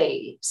to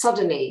say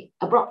suddenly,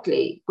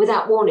 abruptly,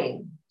 without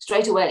warning,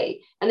 straight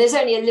away. And there's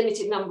only a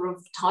limited number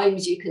of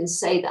times you can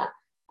say that.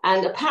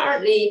 And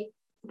apparently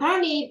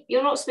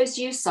you're not supposed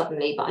to use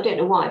suddenly, but I don't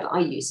know why, but I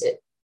use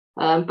it.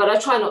 But I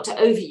try not to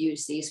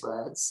overuse these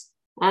words.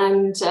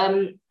 And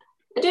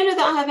I don't know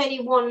that I have any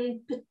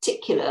one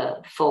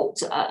particular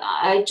fault.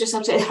 I just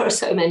have to say there are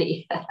so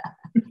many.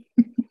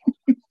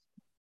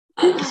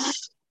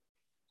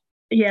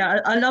 Yeah,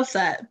 I love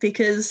that,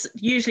 because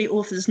usually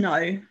authors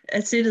know.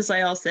 As soon as I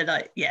ask, they're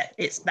like, yeah,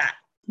 it's that.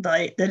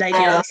 Like the lady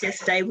I asked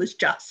yesterday was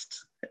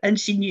just, and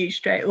she knew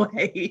straight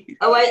away.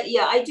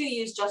 I do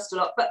use just a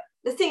lot. But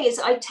the thing is,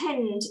 I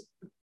tend,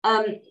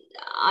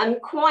 I'm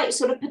quite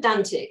sort of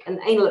pedantic and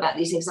anal about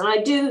these things. And I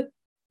do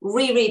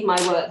reread my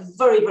work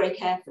very, very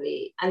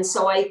carefully. And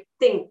so I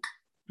think,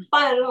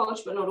 by and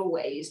large, but not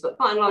always, but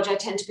by and large, I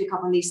tend to pick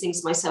up on these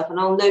things myself. And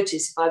I'll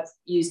notice if I've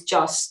used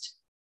just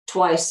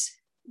twice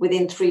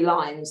within 3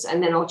 lines,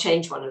 and then I'll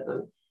change one of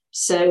them.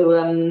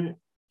 So,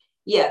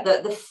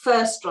 the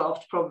first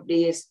draft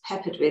probably is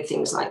peppered with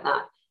things like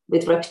that,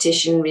 with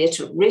repetition.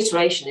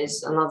 Reiteration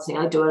is another thing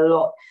I do a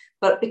lot.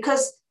 But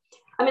because,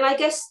 I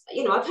guess,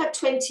 I've had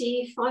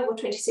 25 or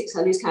 26,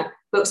 I lose count,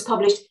 books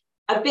published.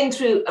 I've been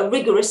through a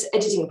rigorous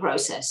editing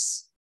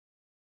process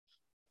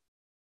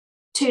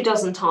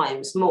 24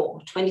 times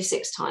more,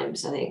 26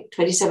 times, I think,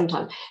 27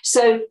 times.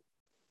 So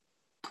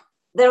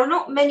there are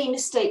not many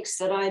mistakes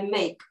that I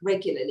make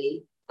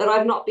regularly that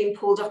I've not been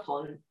pulled up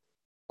on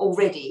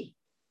already.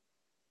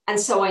 And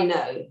so I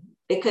know,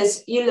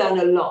 because you learn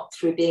a lot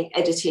through being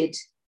edited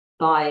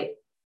by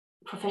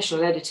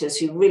professional editors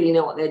who really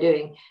know what they're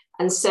doing.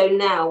 And so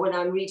now when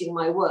I'm reading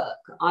my work,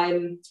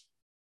 I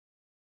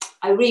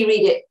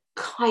reread it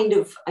kind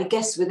of, I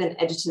guess, with an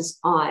editor's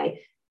eye.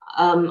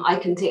 I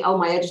can think,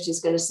 my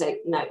editor's going to say,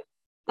 no,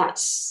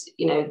 that's,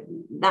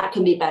 that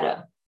can be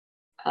better.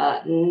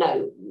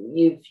 No,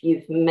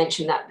 you've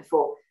mentioned that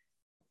before.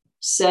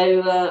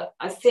 So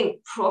I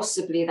think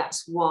possibly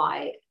that's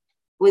why.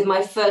 With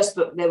my first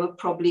book, there were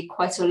probably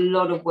quite a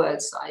lot of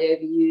words that I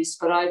overused,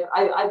 but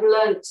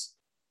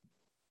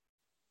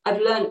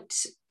I've learnt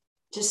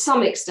to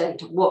some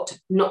extent what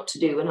not to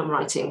do when I'm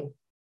writing.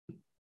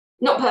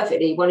 Not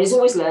perfectly. One is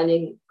always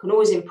learning, can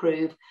always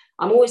improve.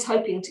 I'm always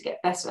hoping to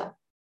get better.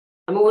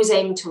 I'm always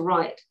aiming to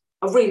write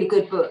a really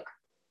good book.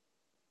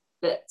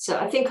 But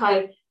I think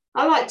I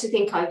like to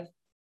think I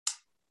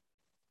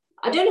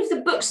don't know if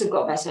the books have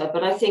got better,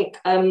 but I think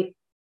I've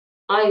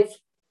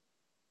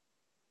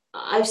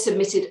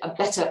submitted a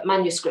better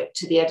manuscript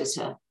to the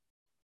editor.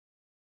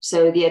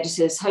 So the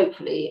editor's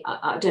hopefully,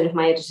 I don't know if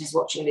my editor's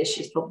watching this,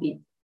 she's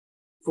probably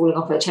falling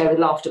off her chair with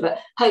laughter, but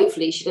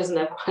hopefully she doesn't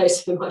have quite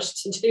so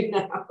much to do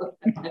now.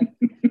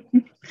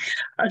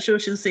 I'm sure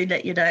she'll soon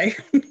let you know.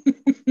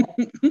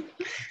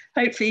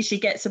 Hopefully she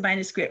gets a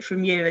manuscript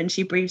from you and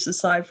she breathes a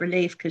sigh of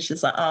relief, because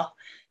she's like,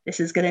 this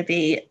is going to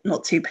be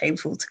not too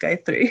painful to go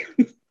through.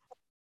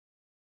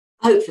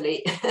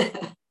 Hopefully.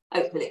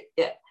 Hopefully,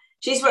 yeah.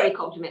 She's very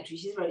complimentary,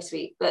 she's very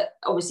sweet, but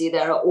obviously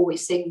there are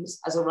always things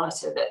as a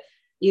writer that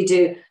you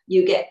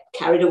get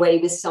carried away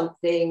with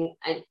something,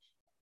 and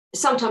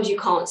sometimes you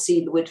can't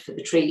see the wood for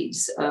the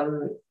trees.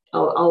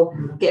 I'll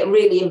get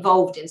really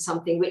involved in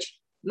something which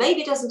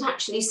maybe doesn't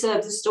actually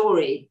serve the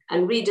story,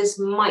 and readers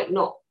might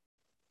not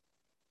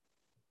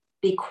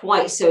be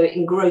quite so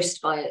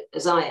engrossed by it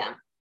as I am.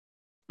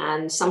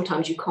 and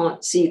sometimes you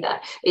can't see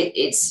that.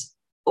 It's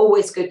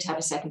always good to have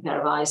a second pair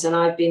of eyes, and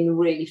I've been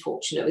really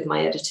fortunate with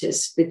my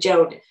editors. With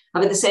Geraldine,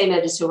 I've had the same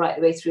editor right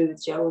the way through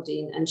with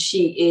Geraldine, and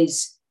she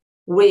is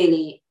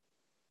really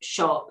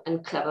sharp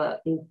and clever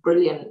and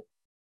brilliant,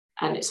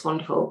 and it's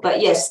wonderful.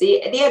 But yes,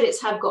 the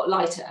edits have got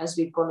lighter as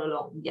we've gone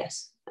along.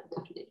 Yes,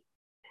 definitely.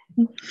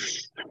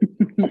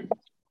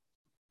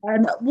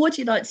 What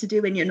do you like to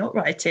do when you're not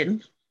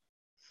writing?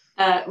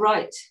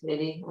 Write,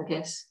 really, I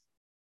guess.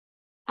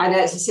 I know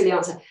it's a silly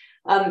answer.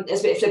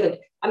 It's a bit flippant.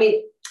 I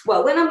mean,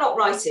 well, when I'm not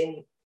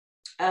writing,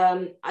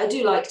 I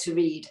do like to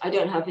read. I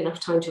don't have enough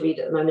time to read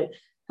at the moment,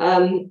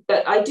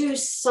 but I do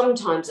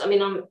sometimes. I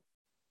mean,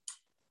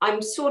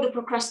 I'm sort of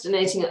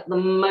procrastinating at the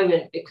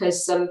moment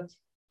because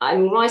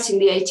I'm writing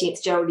the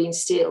 18th Geraldine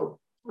Steele,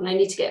 and I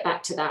need to get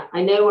back to that.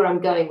 I know where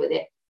I'm going with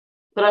it,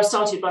 but I've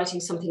started writing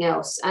something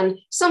else. And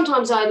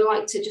sometimes I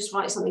like to just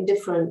write something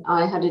different.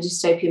 I had a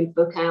dystopian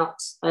book out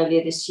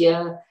earlier this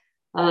year.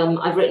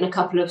 I've written a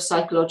couple of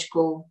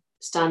psychological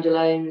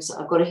standalones.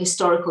 I've got a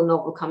historical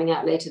novel coming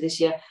out later this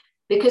year,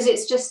 because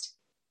it's just,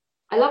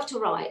 I love to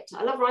write.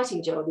 I love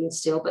writing Geraldine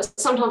Steele, but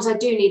sometimes I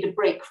do need a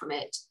break from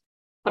it,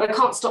 but I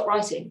can't stop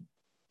writing.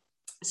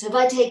 So if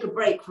I take a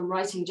break from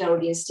writing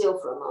Geraldine Steele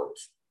for a month,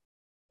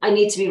 I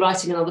need to be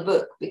writing another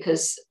book,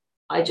 because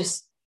I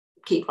just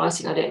keep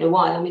writing. I don't know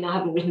why. I mean, I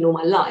haven't written all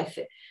my life.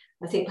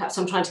 I think perhaps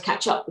I'm trying to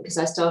catch up because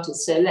I started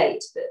so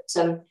late.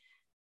 But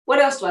what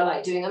else do I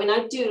like doing? I mean,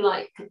 I do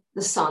like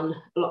the sun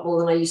a lot more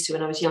than I used to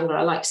when I was younger.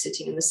 I like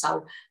sitting in the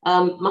sun.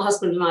 My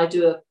husband and I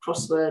do a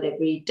crossword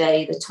every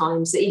day, the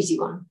Times, the easy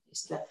one.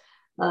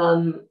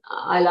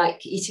 I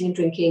like eating and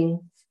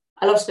drinking.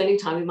 I love spending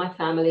time with my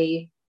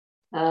family,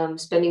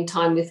 spending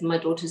time with my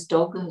daughter's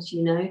dog, as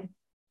you know,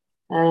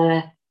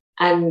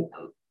 and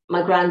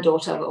my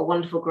granddaughter. I've got a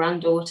wonderful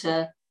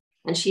granddaughter,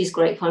 and she's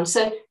great fun.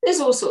 So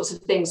there's all sorts of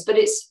things, but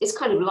it's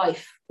kind of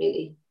life,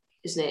 really,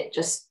 isn't it?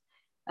 Just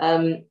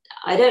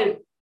I don't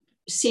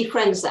see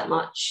friends that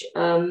much.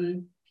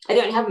 I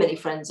don't have many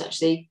friends,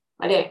 actually.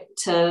 I'm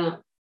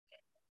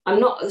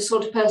not the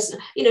sort of person,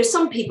 you know,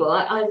 some people,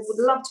 I would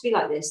love to be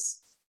like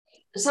this.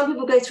 Some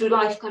people go through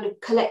life kind of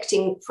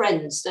collecting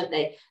friends, don't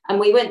they? And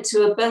we went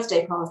to a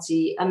birthday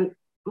party,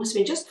 must have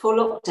been just before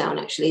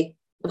lockdown, actually,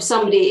 of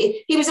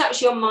somebody. He was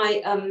actually on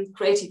my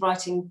creative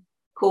writing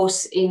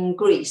course in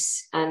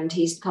Greece, and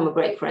he's become a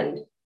great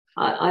friend.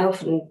 I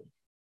often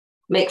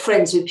make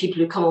friends with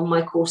people who come on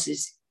my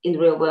courses in the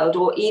real world,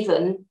 or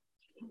even,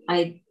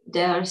 I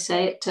dare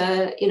say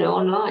it, you know,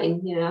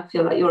 online. You know, I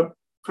feel like you're a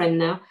friend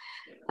now.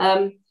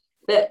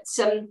 But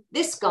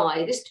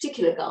this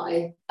particular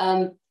guy,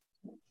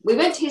 we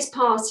went to his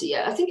party.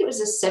 I think it was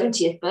his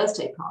 70th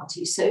birthday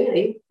party, so you know,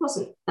 he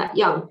wasn't that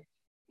young.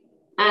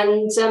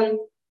 And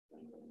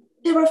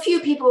there were a few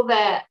people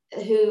there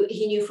who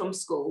he knew from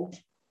school,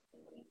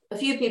 a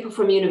few people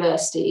from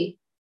university,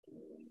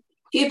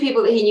 a few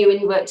people that he knew when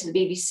he worked at the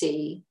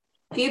BBC,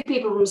 a few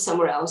people from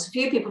somewhere else, a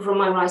few people from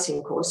my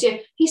writing course. Yeah,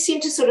 he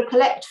seemed to sort of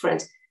collect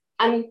friends.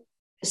 And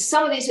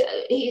some of these,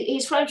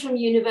 his friends from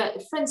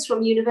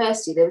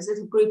university, there was a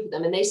little group of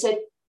them, and they said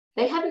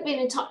they hadn't been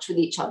in touch with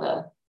each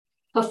other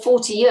for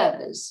 40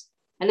 years.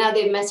 And now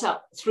they've met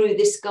up through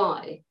this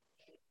guy.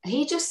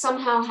 He just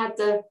somehow had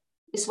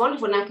this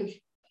wonderful knack of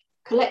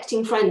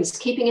collecting friends,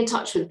 keeping in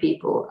touch with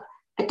people.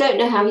 I don't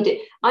know how he did.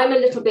 I'm a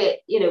little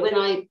bit, you know, when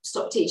I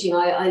stopped teaching,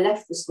 I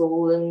left the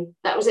school, and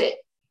that was it.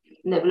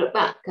 Never looked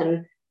back.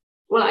 And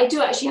well, I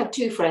do actually have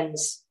two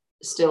friends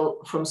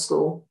still from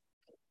school,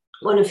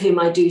 one of whom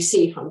I do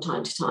see from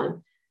time to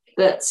time.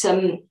 But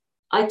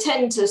I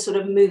tend to sort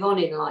of move on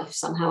in life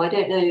somehow. I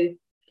don't know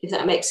if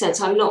that makes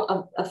sense. I'm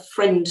not a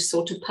friend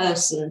sort of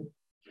person,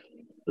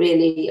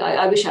 really.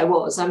 I wish I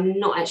was. I'm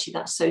not actually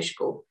that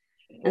sociable.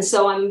 And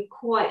so I'm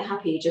quite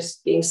happy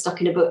just being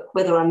stuck in a book,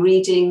 whether I'm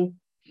reading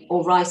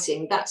or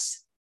writing.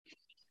 That's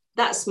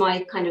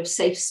my kind of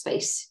safe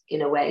space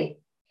in a way.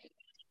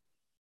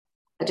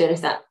 I don't know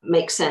if that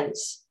makes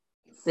sense.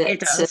 But,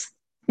 it does.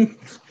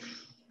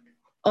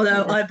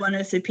 Although I'm one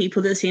of the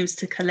people that seems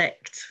to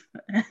collect.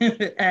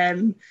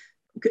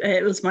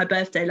 It was my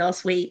birthday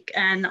last week,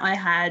 and I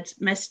had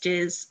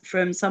messages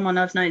from someone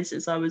I've known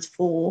since I was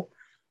 4.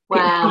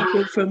 Wow.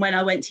 People from when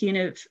I went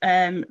to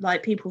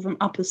like people from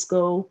upper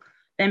school,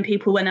 then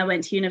people when I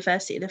went to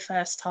university the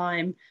first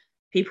time,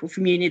 people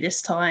from uni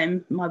this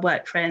time, my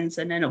work friends,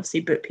 and then obviously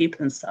book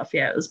people and stuff.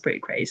 Yeah, it was pretty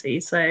crazy.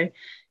 So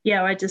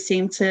yeah, I just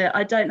seem to,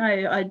 I don't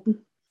know,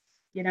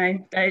 you know,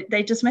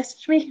 they just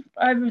message me.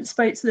 I haven't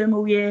spoke to them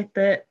all year,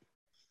 but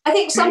I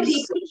think some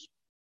people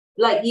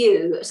like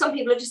you, some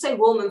people are just so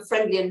warm and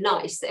friendly and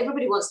nice that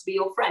everybody wants to be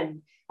your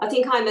friend. I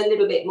think I'm a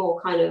little bit more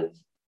kind of,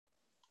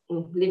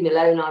 leave me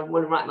alone, I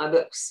want to write my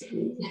books.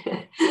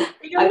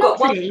 I've got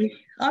one.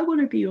 I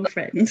want to be your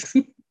friend.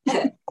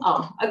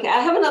 Oh, okay.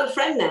 I have another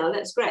friend now.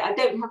 That's great. I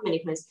don't have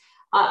many friends.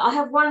 I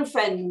have one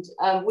friend.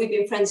 We've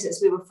been friends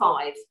since we were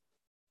 5,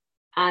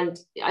 and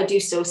I do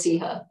still see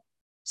her.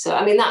 So,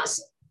 I mean,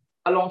 that's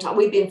a long time.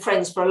 We've been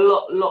friends for a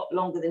lot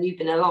longer than you've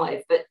been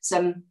alive. But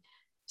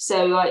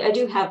so I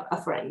do have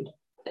a friend.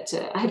 But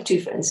I have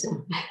 2 friends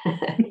now.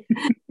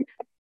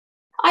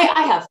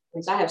 I have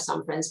friends. I have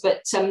some friends,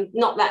 but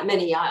not that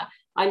many. I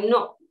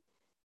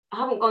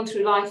haven't gone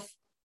through life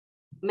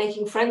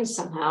making friends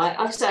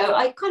somehow. So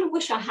I kind of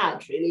wish I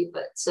had, really,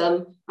 but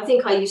I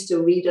think I used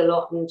to read a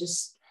lot and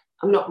just,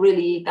 I'm not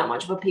really that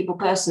much of a people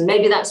person.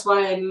 Maybe that's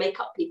why I make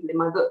up people in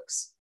my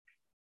books.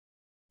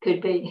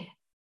 Could be.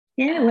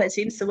 Yeah, well, it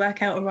seems to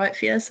work out all right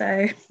for you.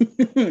 So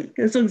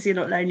as long as you're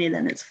not lonely,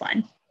 then it's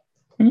fine.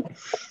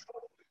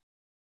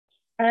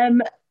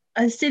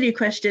 A silly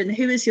question.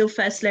 Who is your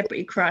first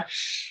celebrity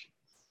crush?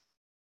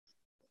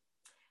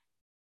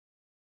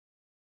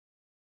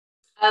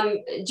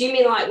 Do you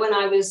mean like when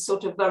I was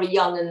sort of very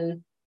young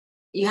and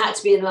you had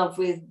to be in love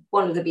with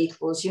one of the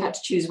Beatles, you had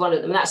to choose one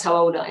of them? That's how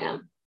old I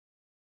am.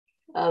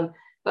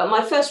 But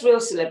my first real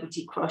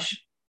celebrity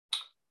crush,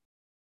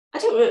 I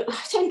don't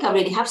think I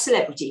really have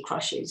celebrity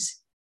crushes.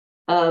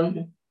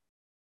 I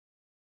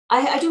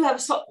do have a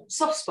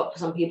soft spot for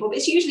some people, but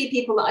it's usually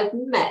people that I've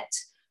met.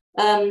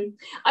 I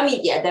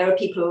mean, yeah, there are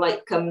people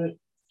like Colin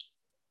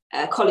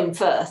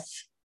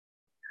Firth.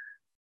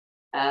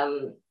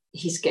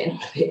 He's getting a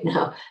bit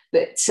now,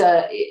 but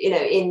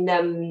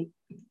in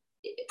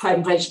Pride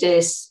and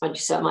Prejudice,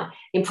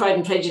 in Pride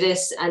and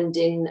Prejudice, and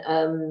in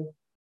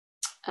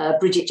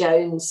Bridget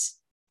Jones,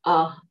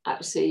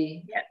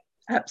 absolutely. Yeah,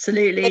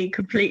 absolutely,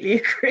 completely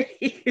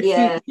agree.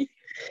 Yeah.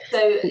 So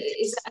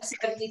is that a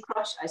celebrity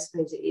crush? I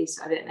suppose it is.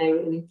 I don't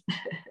know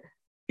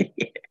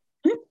really.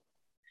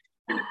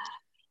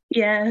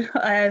 Yeah,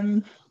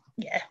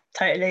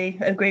 totally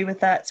agree with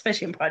that,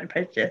 especially in Pride and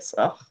Prejudice.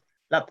 Oh,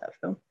 love that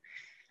film.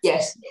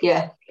 Yes,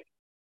 yeah.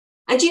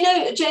 And you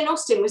know, Jane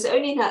Austen was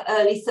only in her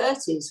early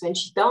 30s when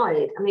she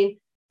died. I mean,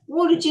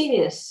 what a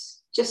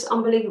genius. Just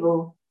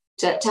unbelievable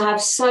to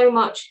have so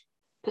much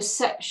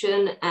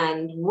perception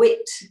and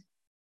wit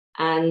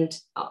and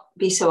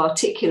be so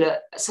articulate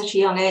at such a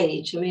young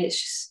age. I mean,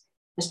 it's just,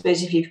 I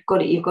suppose if you've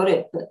got it, you've got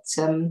it. But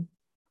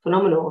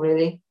phenomenal,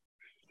 really.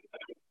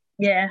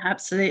 Yeah,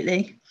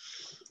 absolutely.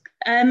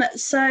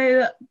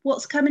 So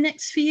what's coming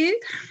next for you?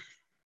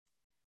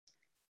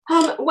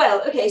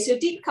 Well, okay, so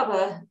Deep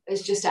Cover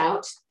is just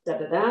out.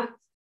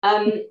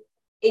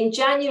 In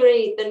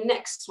January, the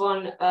next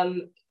one,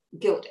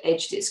 Gilt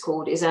Edged, it's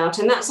called, is out,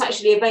 and that's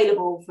actually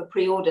available for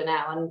pre-order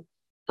now. And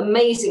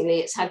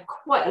amazingly, it's had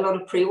quite a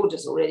lot of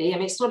pre-orders already. I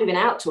mean, it's not even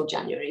out till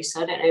January,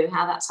 so I don't know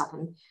how that's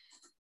happened.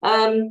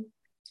 And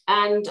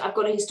I've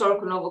got a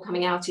historical novel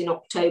coming out in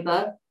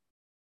October,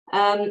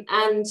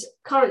 and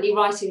currently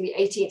writing the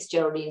 18th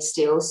Geraldine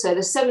Steele. So the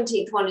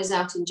 17th one is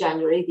out in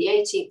January. The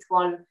 18th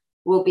one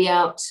will be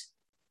out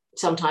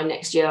sometime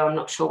next year. I'm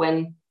not sure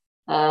when,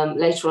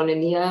 later on in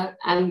the year.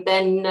 And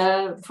then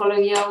the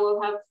following year,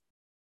 we'll have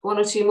 1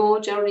 or 2 more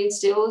Geraldine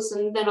Steeles,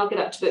 and then I'll get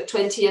up to book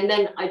 20. And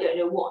then I don't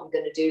know what I'm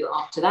going to do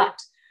after that.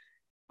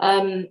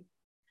 I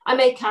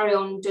may carry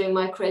on doing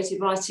my creative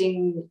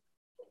writing,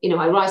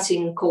 my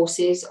writing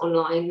courses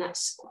online.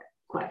 That's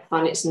quite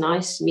fun. It's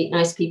nice to meet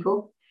nice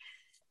people.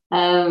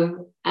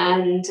 And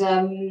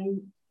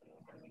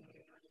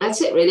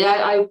that's it, really.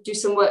 I do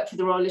some work for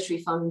the Royal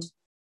Literary Fund.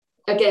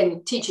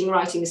 Again, teaching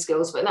writing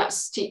skills, but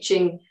that's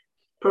teaching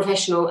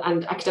professional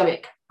and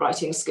academic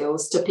writing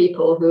skills to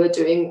people who are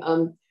doing,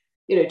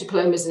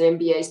 diplomas and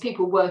MBAs,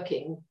 people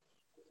working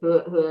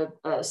who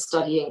are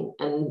studying,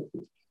 and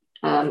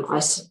I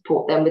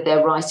support them with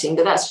their writing,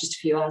 but that's just a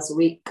few hours a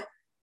week.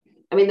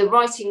 I mean, the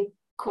writing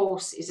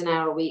course is an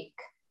hour a week.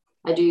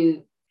 I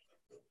do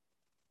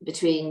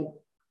between,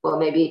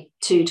 maybe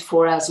 2 to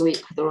 4 hours a week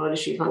for the Royal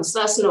Literary Fund, so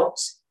that's not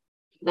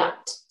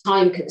that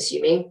time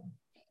consuming.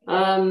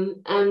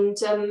 And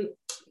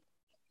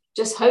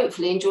just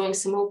hopefully enjoying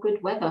some more good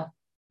weather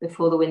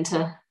before the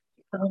winter.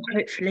 Oh,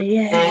 hopefully,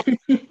 yeah.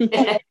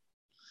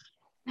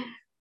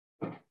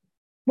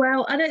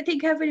 Well, I don't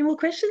think I have any more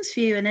questions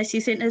for you, unless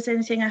you think there's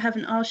anything I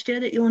haven't asked you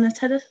that you want to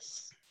tell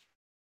us.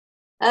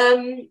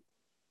 And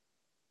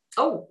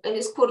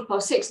it's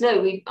 6:15.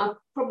 No, I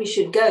probably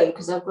should go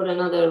because I've got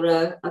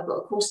I've got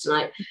a course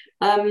tonight.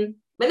 But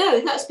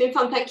no, that's been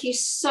fun. Thank you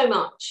so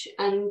much.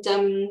 And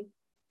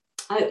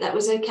I hope that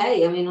was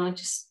okay. I mean,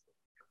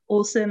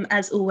 Awesome,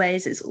 as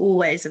always. It's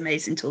always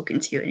amazing talking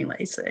to you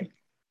anyway, so.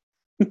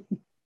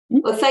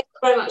 Well, thank you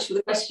very much for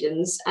the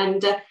questions,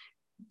 and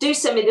do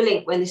send me the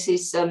link when this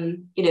is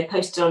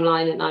posted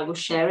online, and I will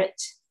share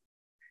it.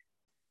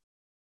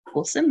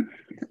 Awesome.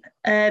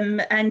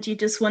 And you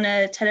just want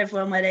to tell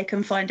everyone where they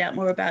can find out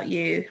more about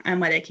you and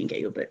where they can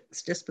get your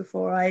books just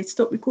before I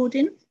stop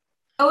recording?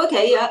 Oh,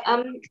 okay, yeah,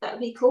 that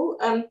would be cool.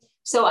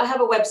 So I have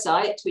a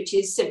website, which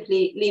is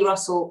simply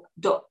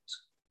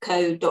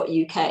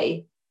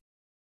leerussell.co.uk.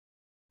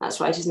 That's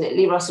right, isn't it?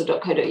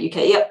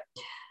 leerussell.co.uk, yep.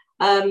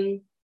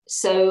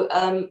 So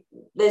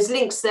there's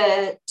links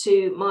there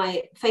to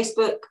my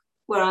Facebook,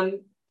 where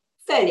I'm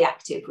fairly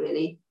active,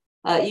 really,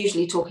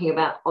 usually talking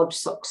about odd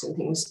socks and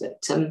things,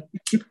 but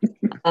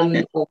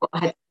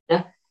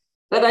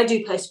but I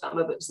do post about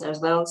my books there as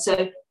well.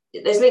 So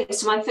there's links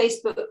to my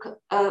Facebook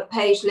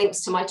page,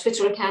 links to my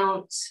Twitter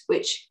account,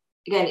 which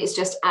again is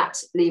just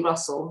 @Lee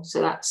Russell.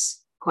 So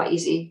that's quite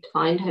easy to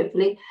find,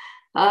 hopefully.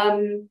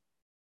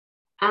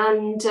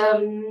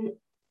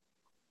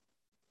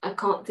 I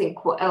can't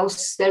think what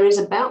else there is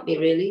about me,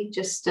 really.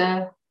 Just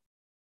I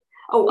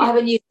have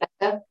a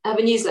newsletter. I have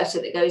a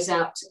newsletter that goes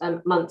out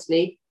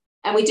monthly,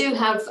 and we do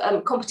have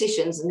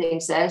competitions and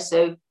things there.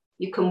 So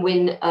you can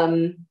win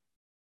a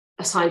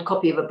signed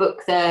copy of a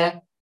book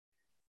there,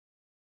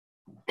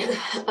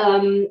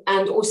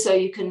 and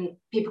also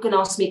people can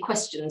ask me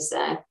questions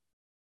there.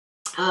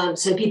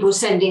 So people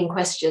send in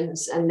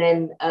questions, and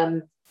then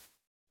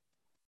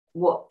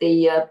what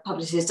the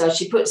publicist does,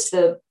 she puts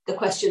the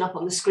question up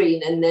on the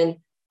screen, and then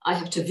I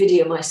have to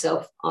video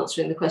myself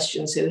answering the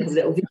question. So we have a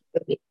little video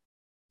of me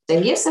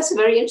saying, yes, that's a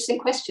very interesting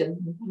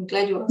question. I'm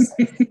glad you asked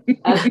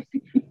that.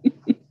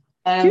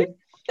 So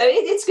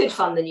it's good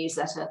fun, the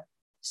newsletter.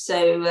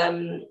 So,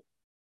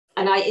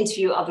 and I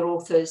interview other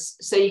authors.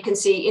 So you can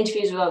see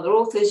interviews with other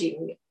authors. You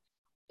can,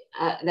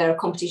 there are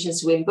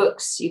competitions to win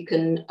books. You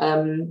can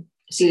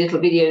see little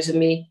videos of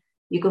me.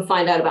 You can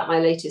find out about my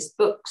latest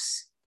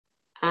books.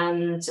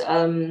 And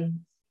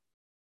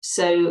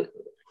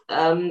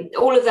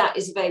all of that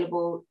is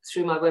available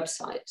through my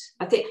website.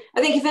 I think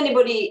if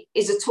anybody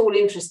is at all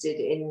interested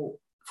in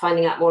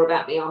finding out more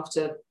about me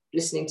after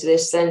listening to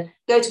this, then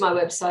go to my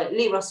website,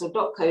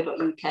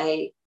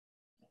 leerussell.co.uk,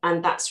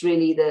 and that's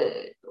really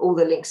all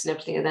the links and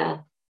everything are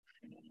there.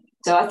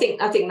 So I think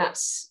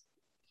that's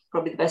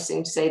probably the best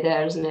thing to say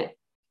there, isn't it?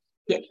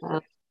 Yeah.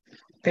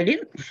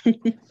 Brilliant.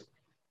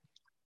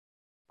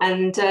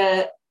 And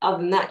other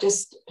than that,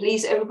 just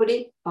please,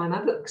 everybody, buy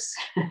my books.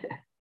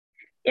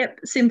 Yep,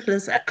 simple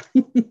as that.